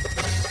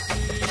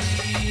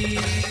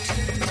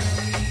eternally.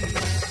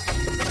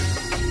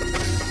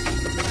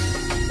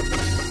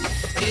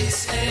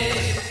 It's a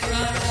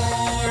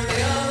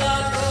primordial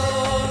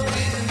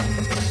algorithm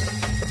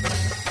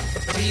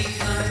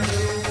behind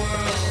the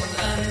world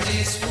and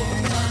this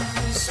woman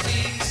who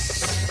speaks,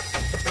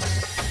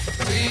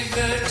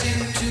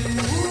 reverting to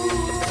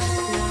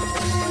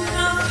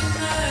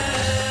nothingness.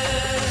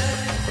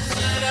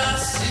 Let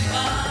us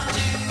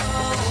imagine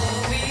all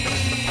we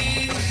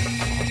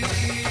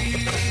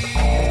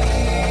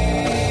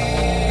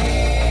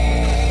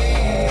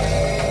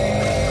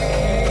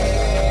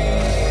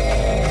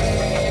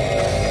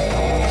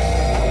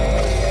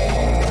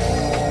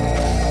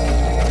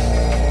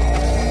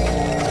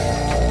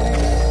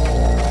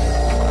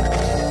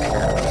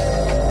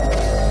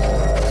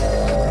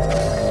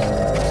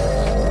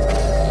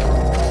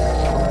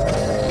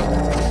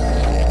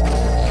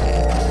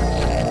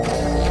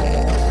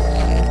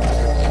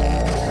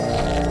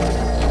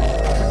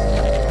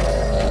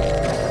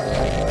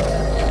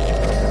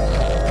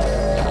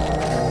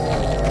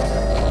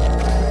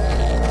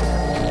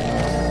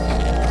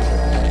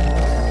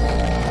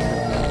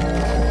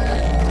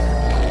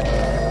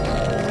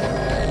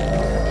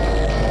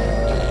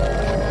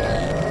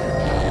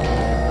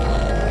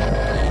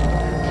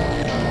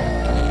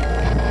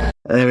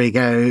There we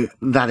go.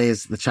 That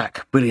is the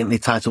track brilliantly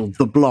titled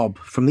The Blob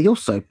from the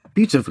also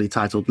beautifully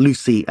titled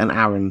Lucy and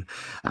Aaron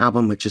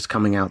album, which is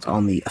coming out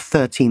on the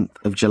 13th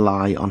of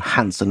July on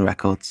Hanson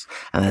Records.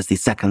 And there's the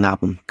second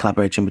album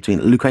collaboration between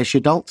Lucretia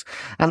Dalt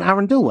and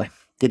Aaron Dilway.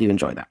 Did you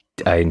enjoy that?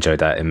 I enjoyed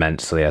that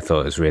immensely. I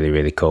thought it was really,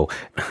 really cool.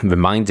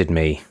 Reminded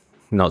me,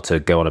 not to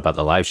go on about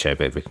the live show,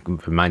 but it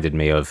reminded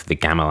me of the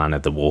gamelan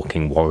of the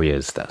Walking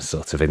Warriors that's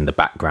sort of in the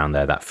background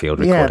there, that field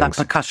recording. Yeah, that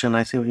percussion,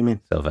 I see what you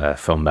mean. Sort of,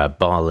 from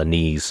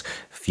Balinese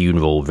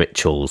funeral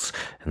rituals,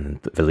 and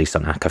released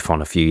on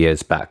Acaphon a few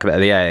years back.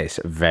 But yeah, it's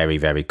very,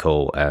 very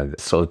cool.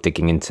 Sort of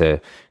digging into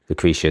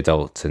Lucretia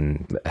Dalt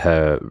and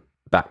her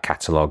back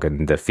catalogue,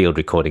 and the field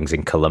recordings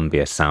in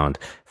Colombia sound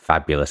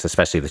fabulous,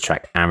 especially the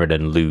track Aaron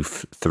and Lou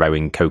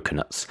throwing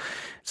coconuts.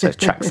 So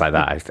tracks like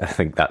that, I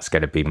think that's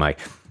going to be my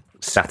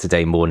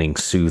Saturday morning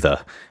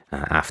soother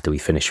after we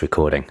finish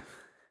recording.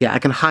 Yeah, I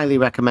can highly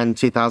recommend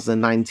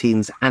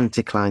 2019's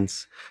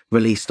Anticlines,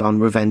 released on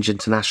Revenge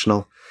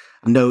International.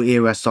 No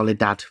Era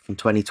Soledad from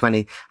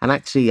 2020. And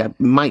actually,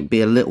 might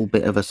be a little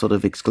bit of a sort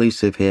of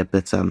exclusive here,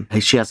 but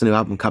she has a new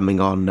album coming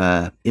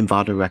on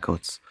Invada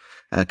Records,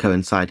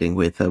 coinciding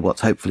with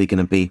what's hopefully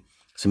going to be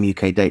some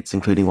UK dates,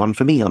 including one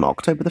for me on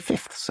October the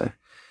 5th. So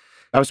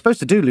I was supposed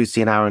to do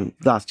Lucy and Aaron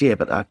last year,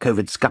 but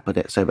COVID scuppered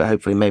it. So but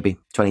hopefully maybe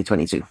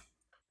 2022.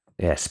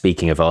 Yeah,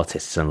 speaking of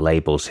artists and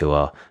labels who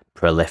are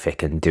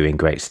prolific and doing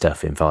great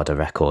stuff, Invada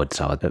Records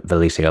are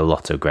releasing a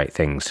lot of great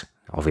things,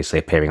 obviously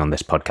appearing on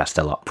this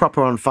podcast a lot.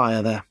 Proper on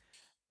fire there.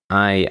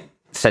 I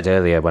said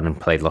earlier when I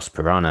played Los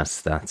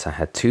Piranhas that I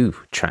had 2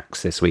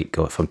 tracks this week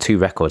from 2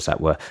 records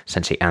that were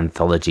essentially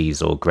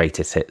anthologies or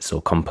greatest hits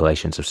or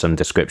compilations of some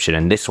description,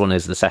 and this one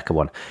is the second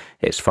one.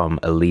 It's from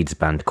a Leeds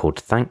band called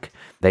Thank.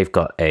 They've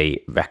got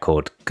a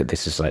record,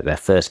 this is like their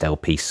first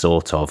LP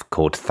sort of,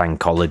 called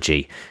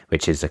Thankology,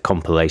 which is a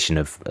compilation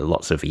of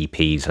lots of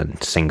EPs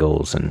and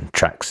singles and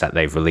tracks that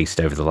they've released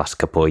over the last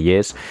couple of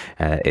years.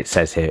 It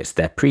says here it's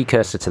their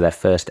precursor to their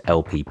first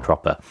LP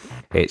proper.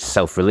 It's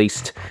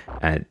self-released,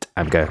 and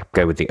I'm going to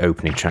go with the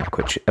opening track,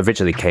 which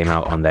originally came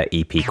out on their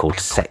EP called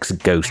Sex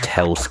Ghost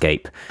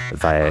Hellscape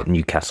via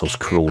Newcastle's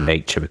Cruel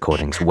Nature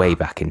Recordings way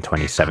back in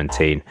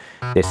 2017.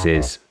 This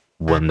is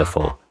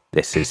wonderful.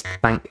 This is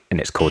Thank,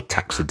 and it's called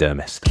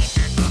Taxidermist.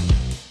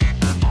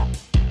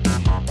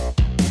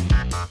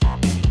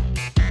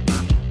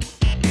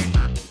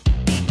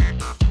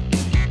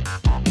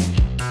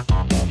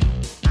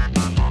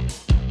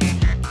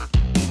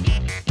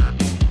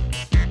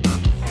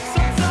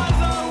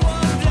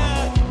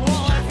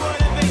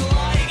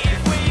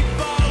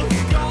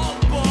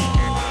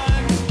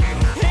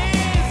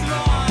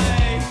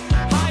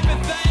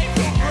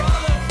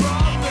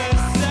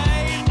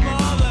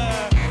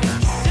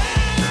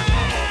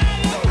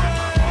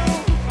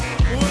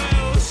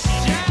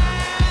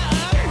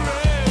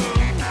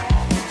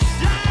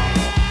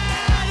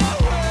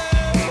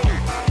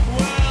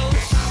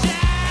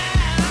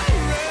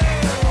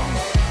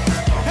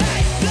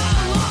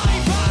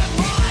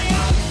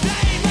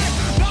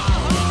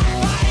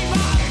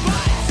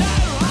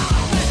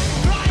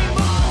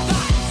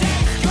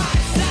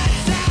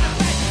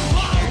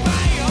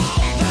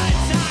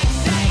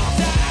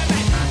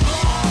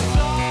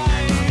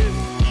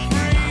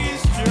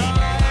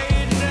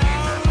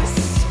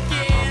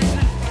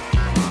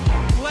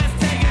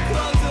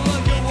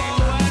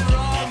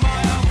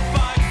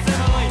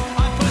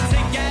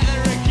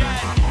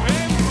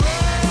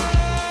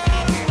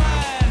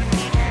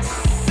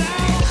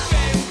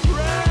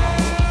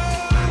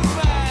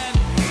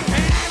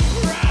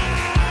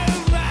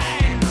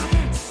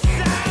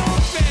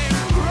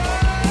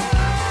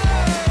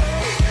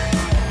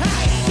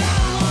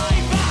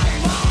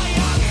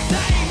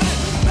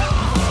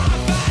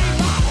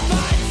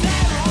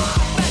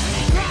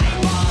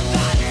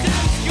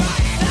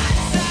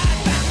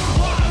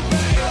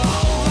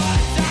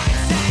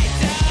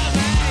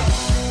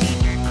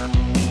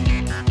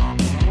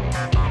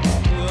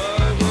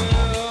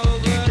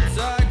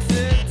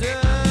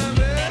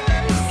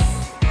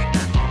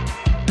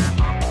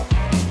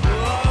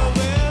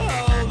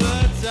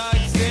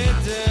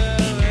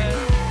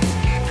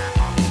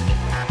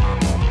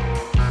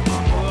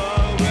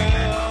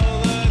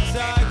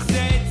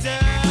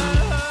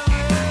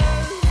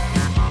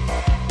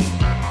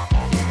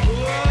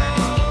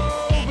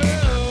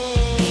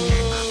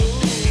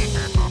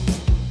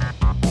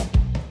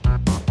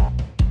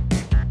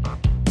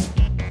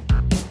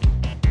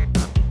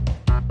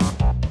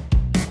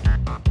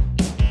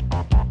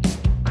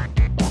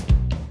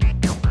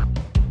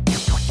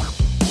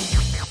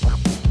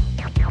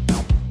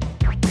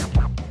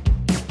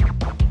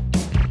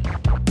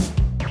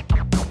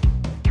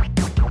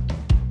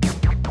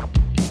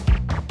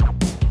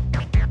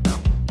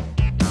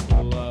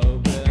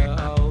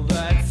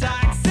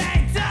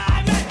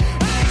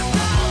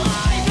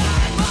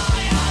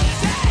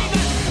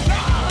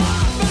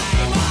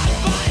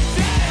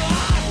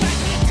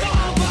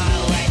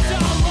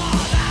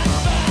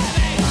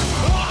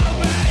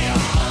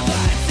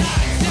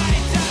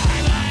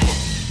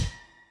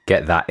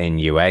 Get that in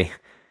you, eh?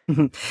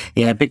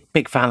 Yeah,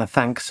 big fan of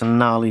Thanks and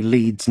gnarly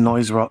Leeds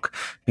noise rock.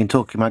 Been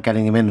talking about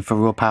getting him in for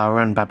Raw Power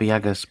and Babi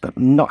Yagas, but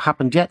not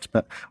happened yet,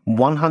 but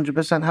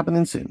 100%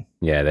 happening soon.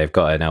 Yeah, they've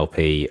got an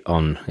LP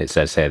on, it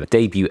says here, the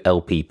debut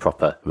LP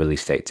proper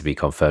release date to be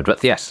confirmed.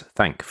 But yes,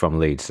 Thank from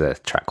Leeds, a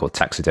track called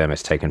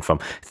Taxidermist, taken from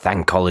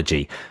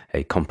Thankology,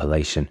 a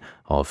compilation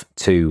of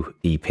 2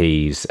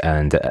 EPs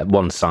and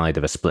one side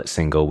of a split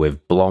single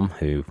with Blom,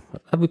 who,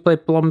 have we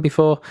played Blom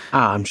before?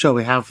 I'm sure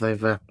we have.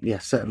 They've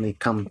certainly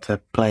come to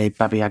play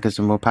Babi Yagas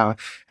and Raw Power,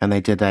 and they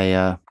did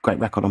a great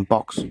record on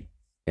Box.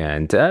 Yeah,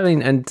 and I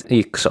mean, and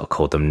you sort of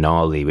called them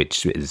gnarly,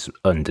 which is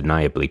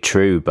undeniably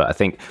true, but I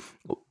think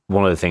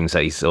one of the things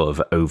that you sort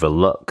of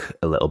overlook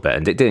a little bit,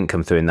 and it didn't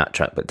come through in that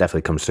track, but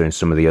definitely comes through in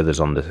some of the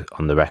others on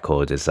the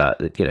record, is that,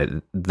 you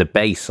know, the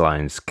bass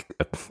lines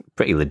are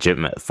pretty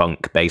legitimate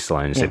funk bass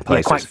lines in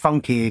places. Yeah, quite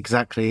funky,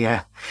 exactly,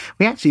 yeah.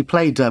 We actually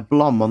played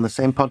Blom on the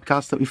same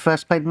podcast that we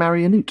first played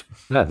Maria Newt.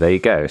 Oh, there you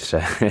go. So,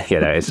 you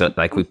know, it's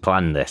like we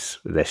planned this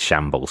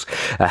shambles.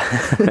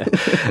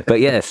 But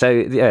yeah, so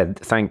yeah,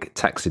 Thank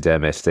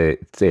Taxidermist.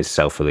 It is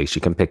self-released.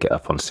 You can pick it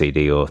up on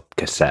CD or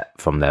cassette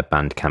from their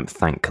Bandcamp,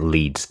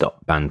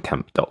 thankleeds.bandcamp.com.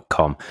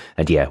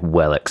 And yeah,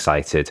 well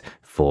excited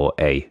for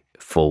a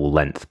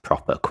full-length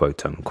proper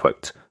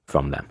quote-unquote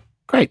from them.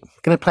 Great.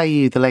 Going to play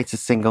you the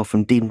latest single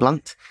from Dean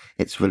Blunt.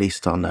 It's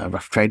released on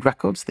Rough Trade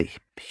Records, the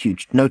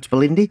huge notable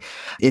indie.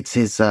 It's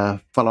his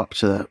follow-up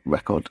to the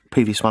record.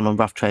 Previous one on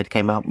Rough Trade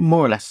came out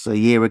more or less a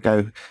year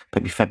ago,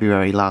 maybe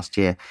February last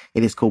year.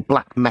 It is called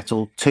Black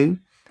Metal 2,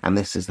 and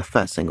this is the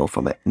first single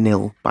from it,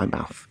 Nil by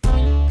Mouth.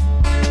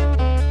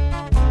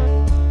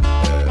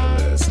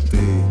 LSD,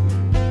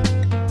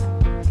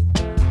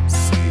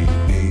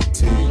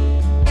 CBT,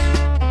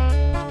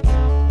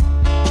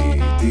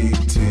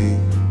 EDT.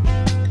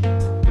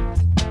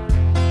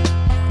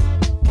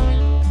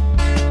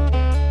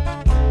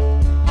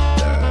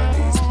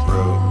 Daddy's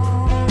broke.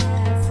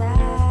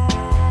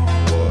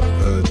 What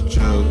a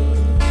joke.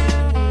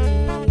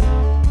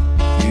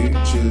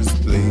 Future's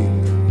bleak.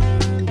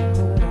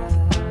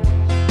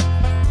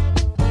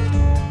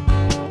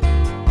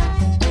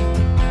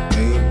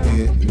 Ain't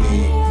it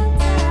neat?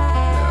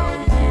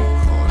 Now you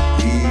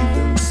can't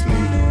even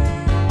sleep,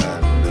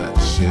 and that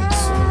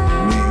shit's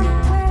on me.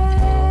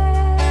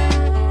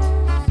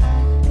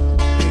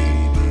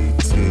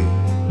 ADT.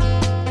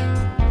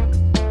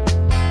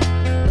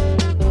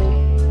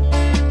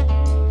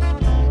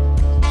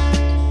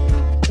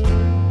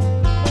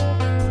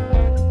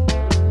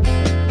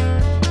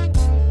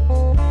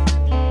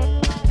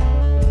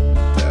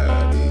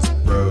 Daddy's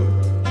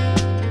broke.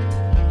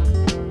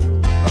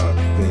 Up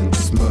in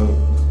smoke.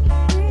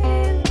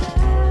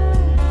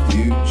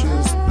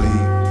 Future's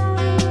bleak.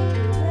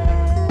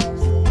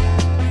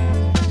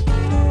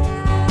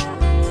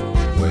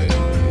 When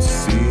you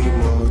see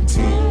more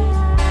team,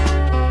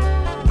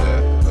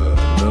 let her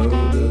know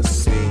the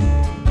scene.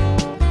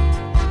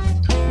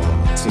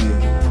 Martin.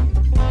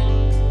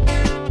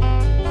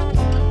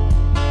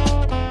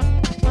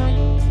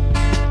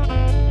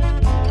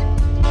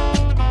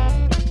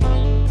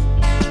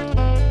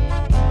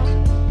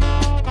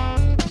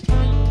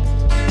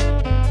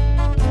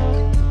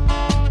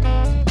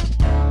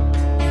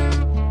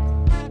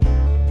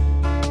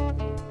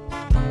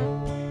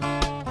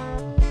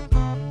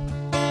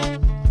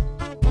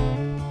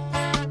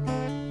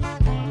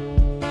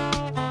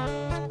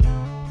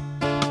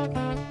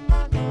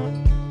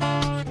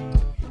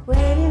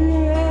 Waiting the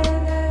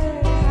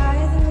river,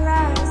 high the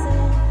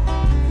rising,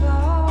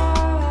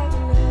 floor and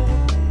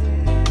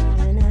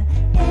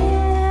in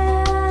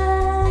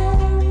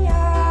your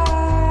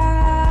eyes.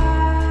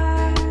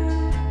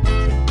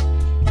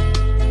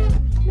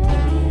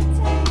 Maybe it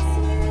takes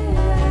you out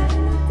in the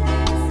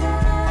desert, under the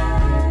bright stars, in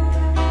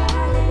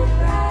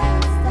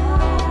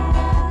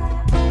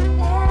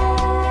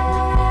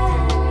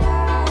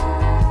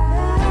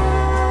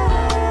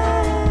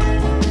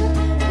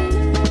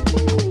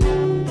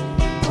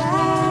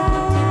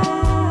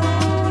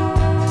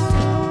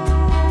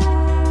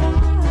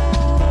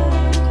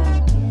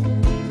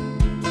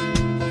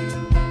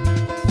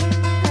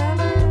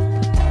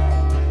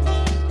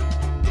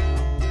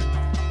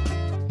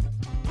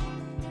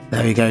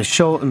There we go.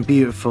 Short and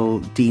beautiful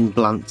Dean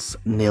Blunt's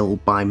Nil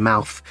by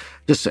Mouth.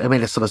 I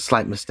made a sort of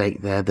slight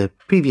mistake there. The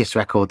previous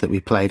record that we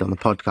played on the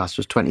podcast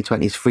was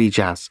 2020's Free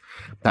Jazz.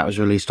 That was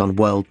released on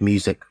World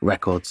Music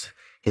Records.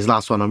 His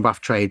last one on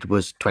Rough Trade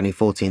was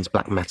 2014's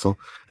Black Metal,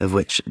 of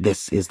which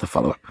this is the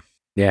follow-up.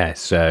 Yeah,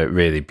 it's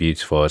really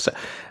beautiful.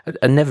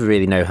 I never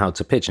really know how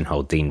to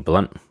pigeonhole Dean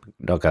Blunt,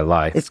 not gonna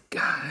lie. He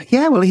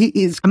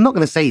is, I'm not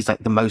going to say he's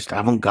like the most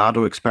avant-garde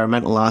or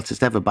experimental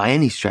artist ever by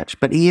any stretch,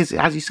 but he is,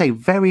 as you say,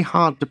 very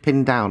hard to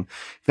pin down,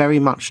 very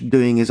much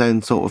doing his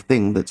own sort of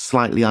thing that's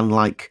slightly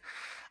unlike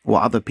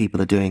what other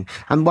people are doing.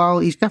 And while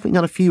he's definitely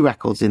done a few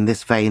records in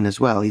this vein as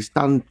well, he's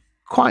done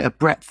quite a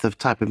breadth of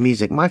type of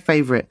music. My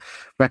favourite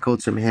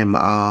records from him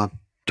are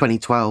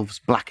 2012's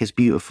Black is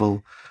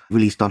Beautiful,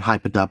 released on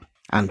Hyperdub,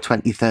 and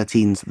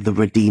 2013's The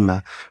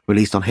Redeemer,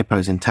 released on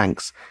Hippos in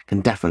Tanks.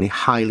 Can definitely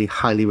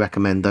highly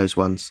recommend those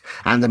ones.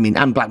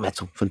 And Black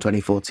Metal from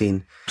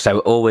 2014. So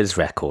all his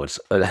records.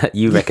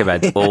 You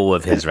recommend all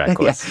of his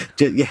records.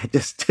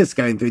 Just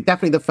going through.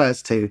 Definitely the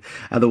first two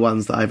are the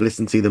ones that I've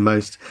listened to the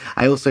most.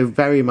 I also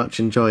very much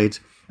enjoyed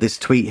this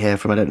tweet here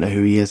from, I don't know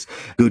who he is,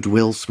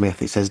 Goodwill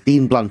Smith. It says,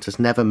 Dean Blunt has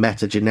never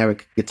met a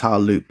generic guitar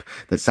loop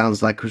that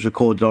sounds like it was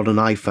recorded on an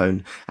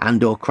iPhone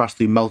and or crossed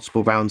through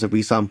multiple rounds of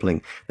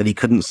resampling that he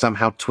couldn't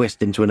somehow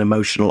twist into an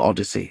emotional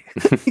odyssey.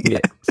 Yeah,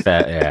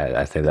 fair,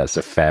 yeah, I think that's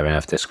a fair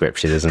enough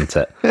description, isn't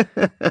it?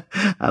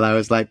 And I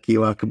was like,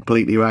 you are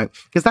completely right.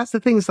 Because that's the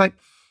thing, it's like,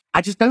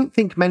 I just don't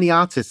think many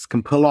artists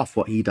can pull off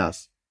what he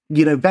does.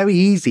 Very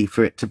easy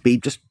for it to be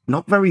just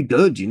not very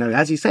good.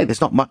 As you say,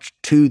 there's not much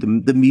to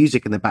the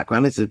music in the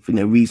background. It's a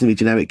reasonably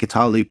generic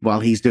guitar loop while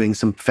he's doing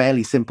some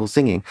fairly simple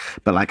singing.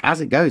 But like as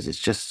it goes,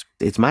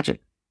 it's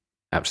magic.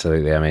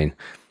 Absolutely. I mean,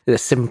 the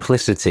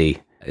simplicity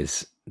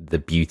is the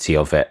beauty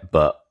of it,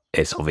 but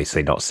it's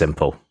obviously not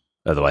simple.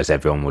 Otherwise,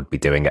 everyone would be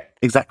doing it.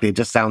 Exactly. It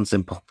just sounds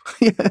simple.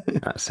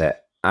 That's it.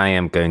 I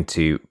am going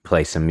to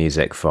play some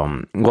music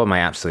from one of my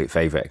absolute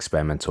favourite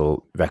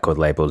experimental record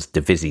labels,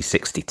 Divisi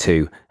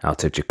 62,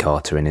 out of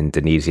Jakarta in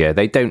Indonesia.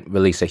 They don't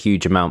release a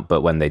huge amount,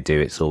 but when they do,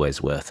 it's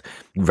always worth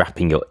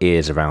wrapping your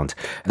ears around.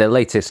 Their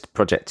latest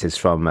project is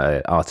from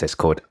an artist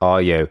called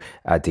Aryo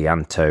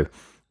Adianto.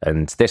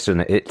 And this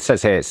one, it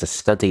says here, it's a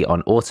study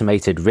on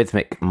automated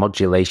rhythmic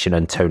modulation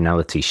and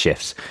tonality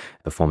shifts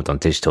performed on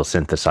digital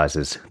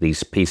synthesizers.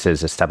 These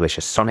pieces establish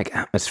a sonic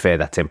atmosphere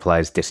that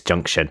implies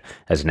disjunction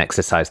as an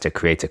exercise to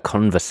create a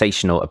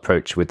conversational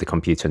approach with the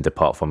computer and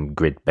depart from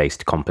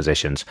grid-based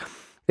compositions.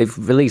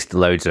 They've released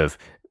loads of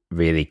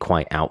really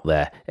quite out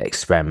there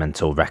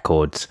experimental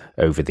records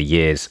over the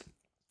years.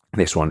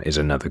 This one is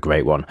another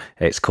great one.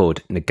 It's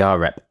called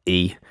Negarrep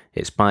E.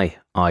 It's by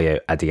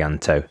Aryo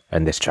Adianto,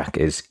 and this track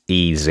is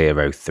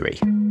E03.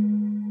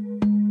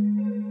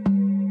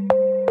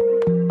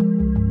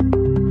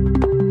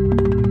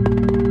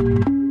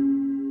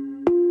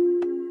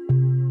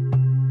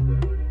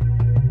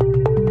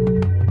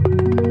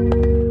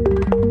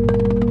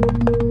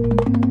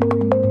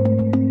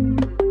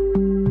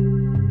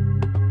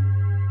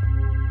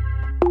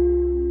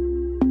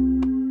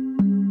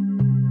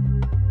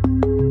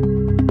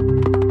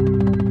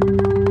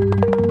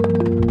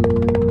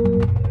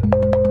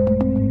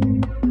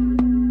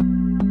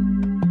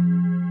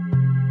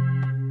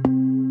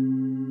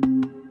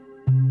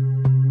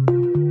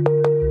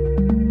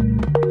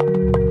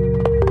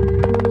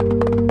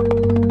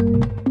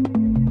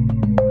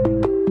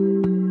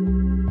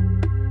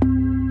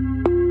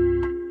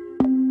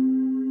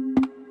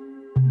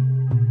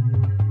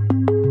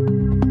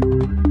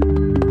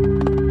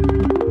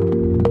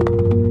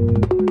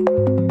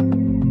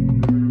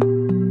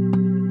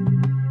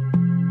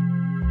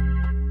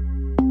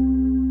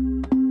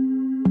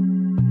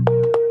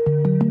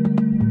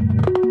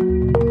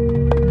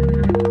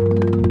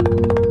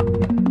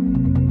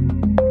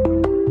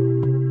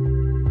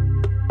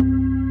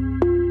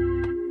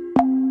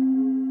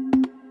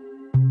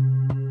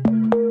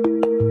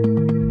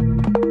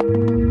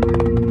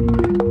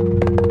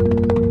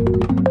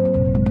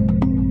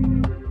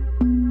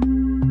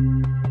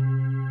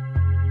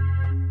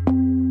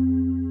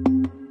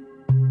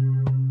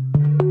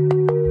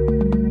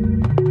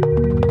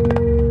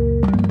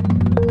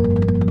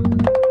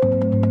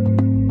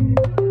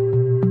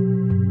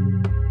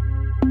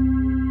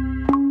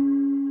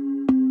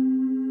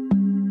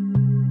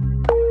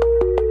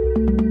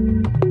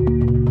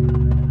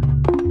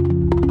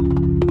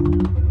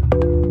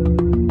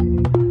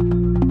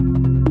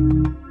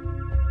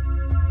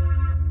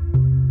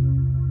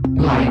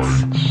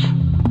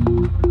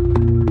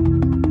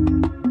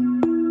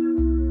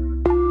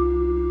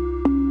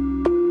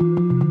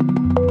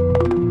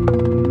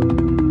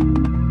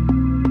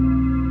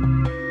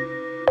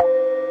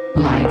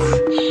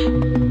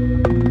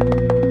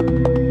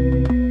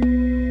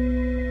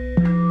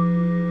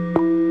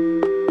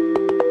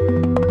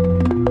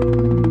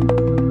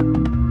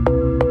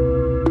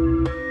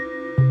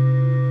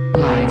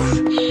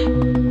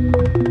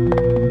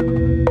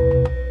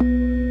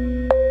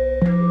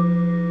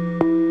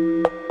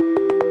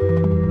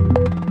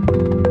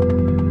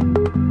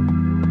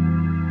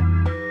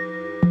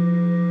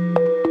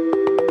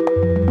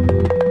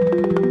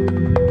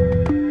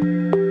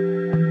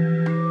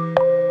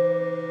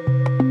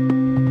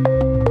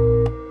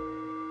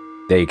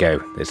 There you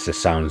go. It's the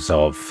sounds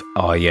of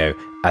Aryo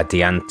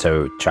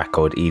Adianto, track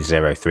called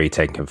E03,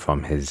 taken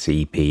from his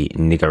EP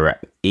Negarrep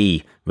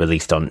E,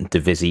 released on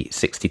Divisi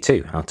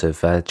 62 out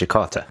of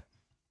Jakarta.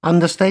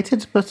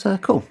 Understated, but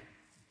cool.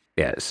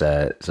 Yeah, it's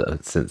a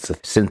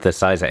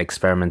synthesizer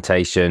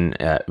experimentation,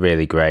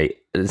 really great.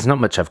 There's not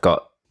much I've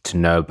got to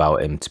know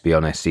about him, to be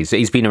honest.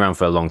 He's been around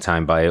for a long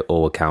time by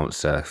all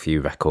accounts, a few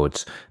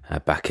records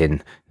back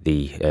in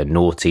the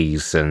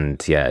noughties,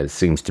 and yeah, it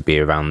seems to be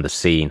around the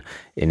scene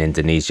in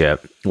Indonesia.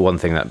 One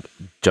thing that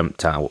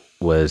jumped out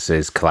was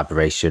his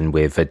collaboration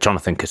with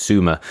Jonathan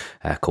Kazuma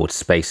called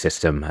Space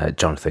System.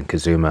 Jonathan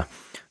Kazuma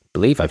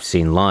believe I've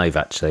seen live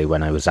actually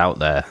when I was out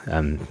there.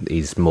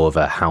 He's more of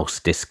a house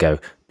disco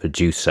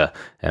producer.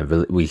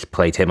 We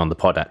played him on the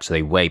pod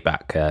actually way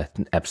back,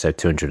 episode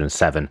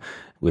 207,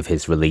 with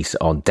his release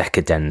on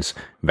Decadence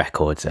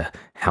Records, a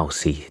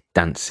housey,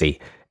 dancey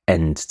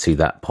end to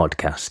that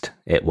podcast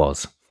it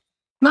was.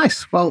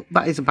 Nice. Well,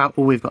 that is about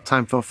all we've got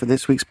time for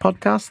this week's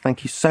podcast.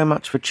 Thank you so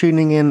much for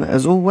tuning in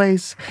as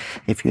always.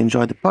 If you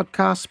enjoyed the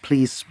podcast,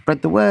 please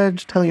spread the word,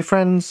 tell your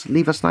friends,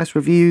 leave us nice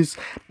reviews,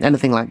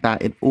 anything like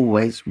that. It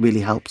always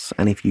really helps.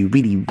 And if you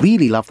really,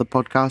 really love the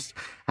podcast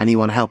and you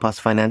want to help us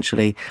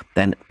financially,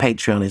 then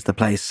Patreon is the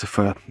place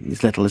for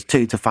as little as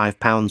 £2 to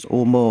 £5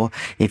 or more.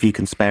 If you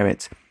can spare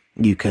it,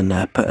 you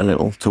can put a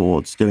little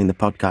towards doing the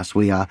podcast.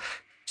 We are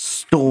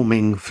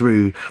storming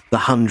through the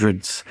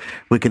hundreds.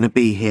 We're going to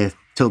be here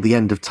till the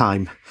end of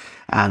time,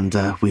 and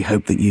we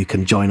hope that you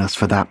can join us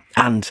for that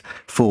and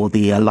for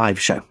the live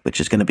show,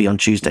 which is going to be on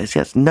Tuesdays.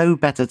 Yes, no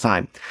better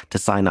time to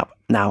sign up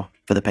now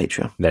for the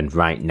Patreon. Then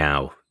right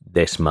now,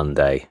 this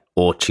Monday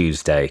or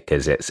Tuesday,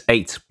 because it's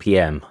 8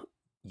 p.m.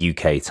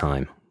 UK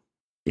time.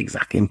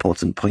 Exactly,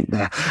 important point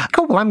there.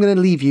 Cool, well, I'm going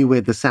to leave you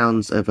with the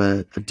sounds of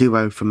a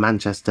duo from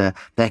Manchester.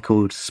 They're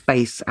called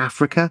Space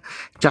Africa.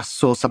 Just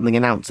saw something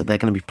announced that they're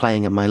going to be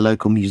playing at my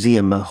local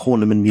museum,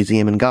 Horniman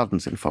Museum and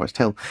Gardens in Forest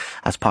Hill,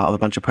 as part of a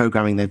bunch of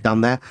programming they've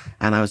done there.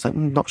 And I was like,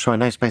 not sure I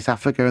know Space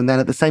Africa. And then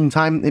at the same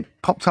time, it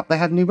popped up they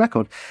had a new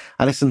record.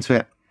 I listened to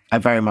it. I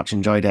very much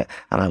enjoyed it,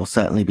 and I will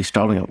certainly be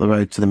strolling up the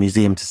road to the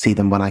museum to see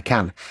them when I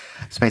can.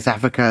 Space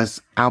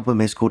Africa's album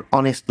is called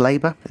Honest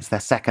Labour. It's their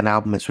second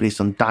album. It's released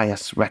on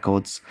Dias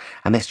Records,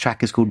 and this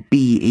track is called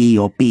BE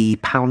or B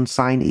pound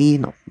sign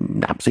E.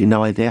 Absolutely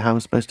no idea how I'm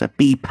supposed to.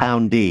 B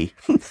pound E.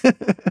 B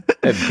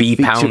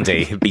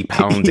poundy. B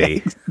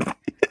poundy.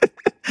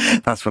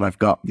 That's what I've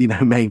got.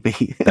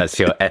 Maybe. That's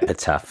your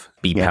epitaph.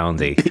 B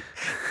poundy.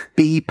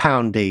 B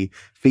poundy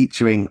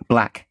featuring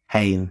Black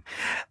Hane.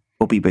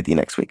 We'll be with you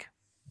next week.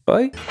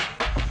 Bye.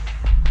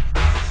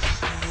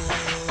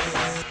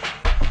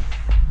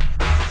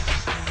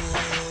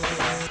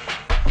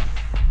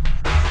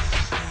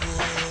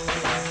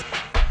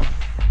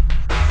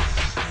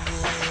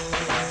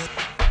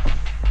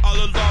 All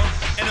alone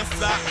in a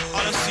flat,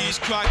 all I see is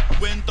cracked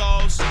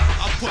windows.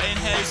 I'm putting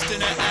haste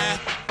in the air,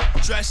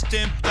 dressed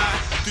in black.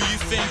 Do you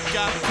think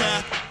I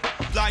care?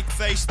 Black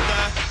face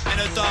there, in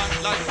the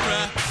dark like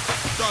prayer.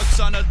 Dogs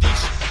on a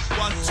leash,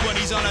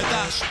 120s on a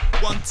dash,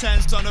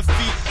 110s on a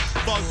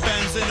feet, bug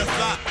bends in a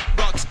flat,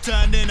 rocks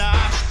turned into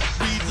ash.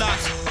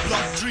 Relapse,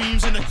 block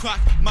dreams in a crack.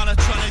 Man, I'm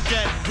trying to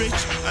get rich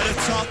at the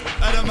top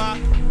of the map.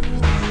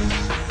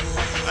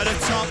 At the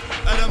top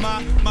of the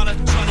map, man,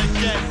 I'm trying to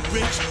get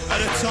rich at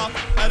the top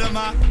of the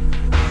map.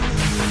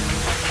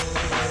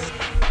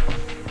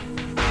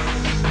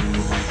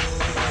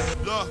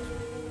 Look,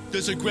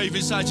 there's a grave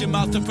inside your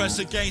mouth to press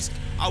against.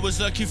 I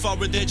was looking for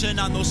religion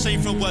and no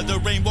saint from where the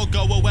rain will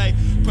go away.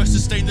 Press to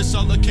stain the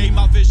solacate,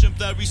 my vision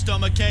blurry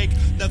stomach ache.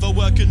 Never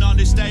working on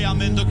this day,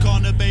 I'm in the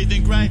corner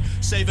bathing grey.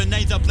 Save a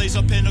name that plays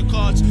up in the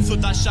cards.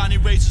 Flood that shiny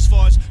razors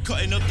for us.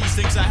 Cutting up these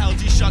things I held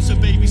these shots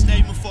of babies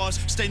name and force.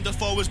 Stain the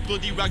forwards,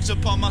 bloody rags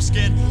upon my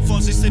skin.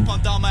 Fuzzy slip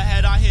on down my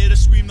head, I hear the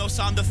scream, no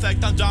sound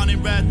effect, I'm down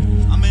in red.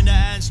 I'm in the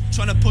ends,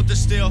 trying to put the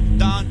steel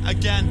down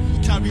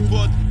again. Carry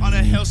wood on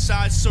a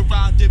hillside,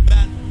 surrounded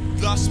men.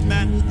 Lost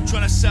men,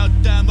 trying to sell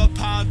them a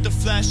pound of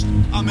flesh.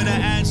 I'm in the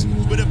ends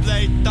with a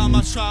blade down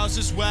my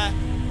trousers where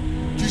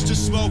used to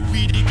smoke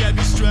weed to get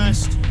me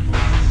stressed.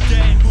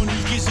 Getting money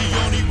is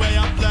the only way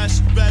I'm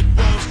blessed. Red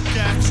rose,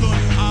 get on,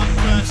 I'm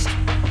pressed.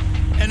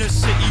 In a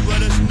city where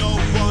there's no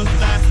one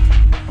left.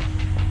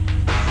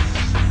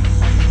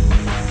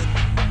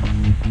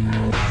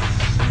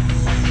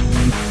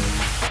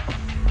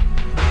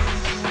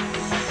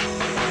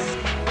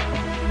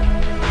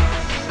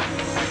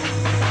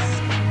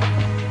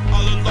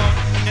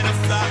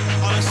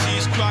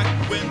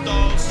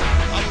 Windows,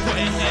 I'm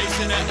putting haze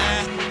in the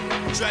air,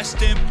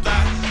 dressed in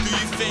black. Do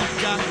you think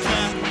I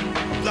care?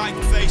 Black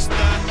face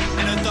there,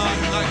 in the dark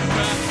like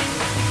prayer.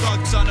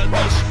 Dogs on a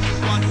leash,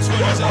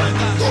 120s on a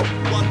dash,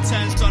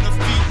 110s on a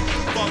feet,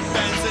 bug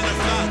bends in a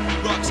flat,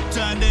 rocks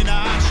turned into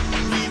ash.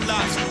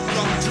 Relapse,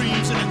 block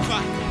dreams in a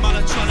crack. Man,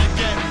 I'm trying to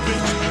get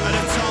rich at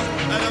a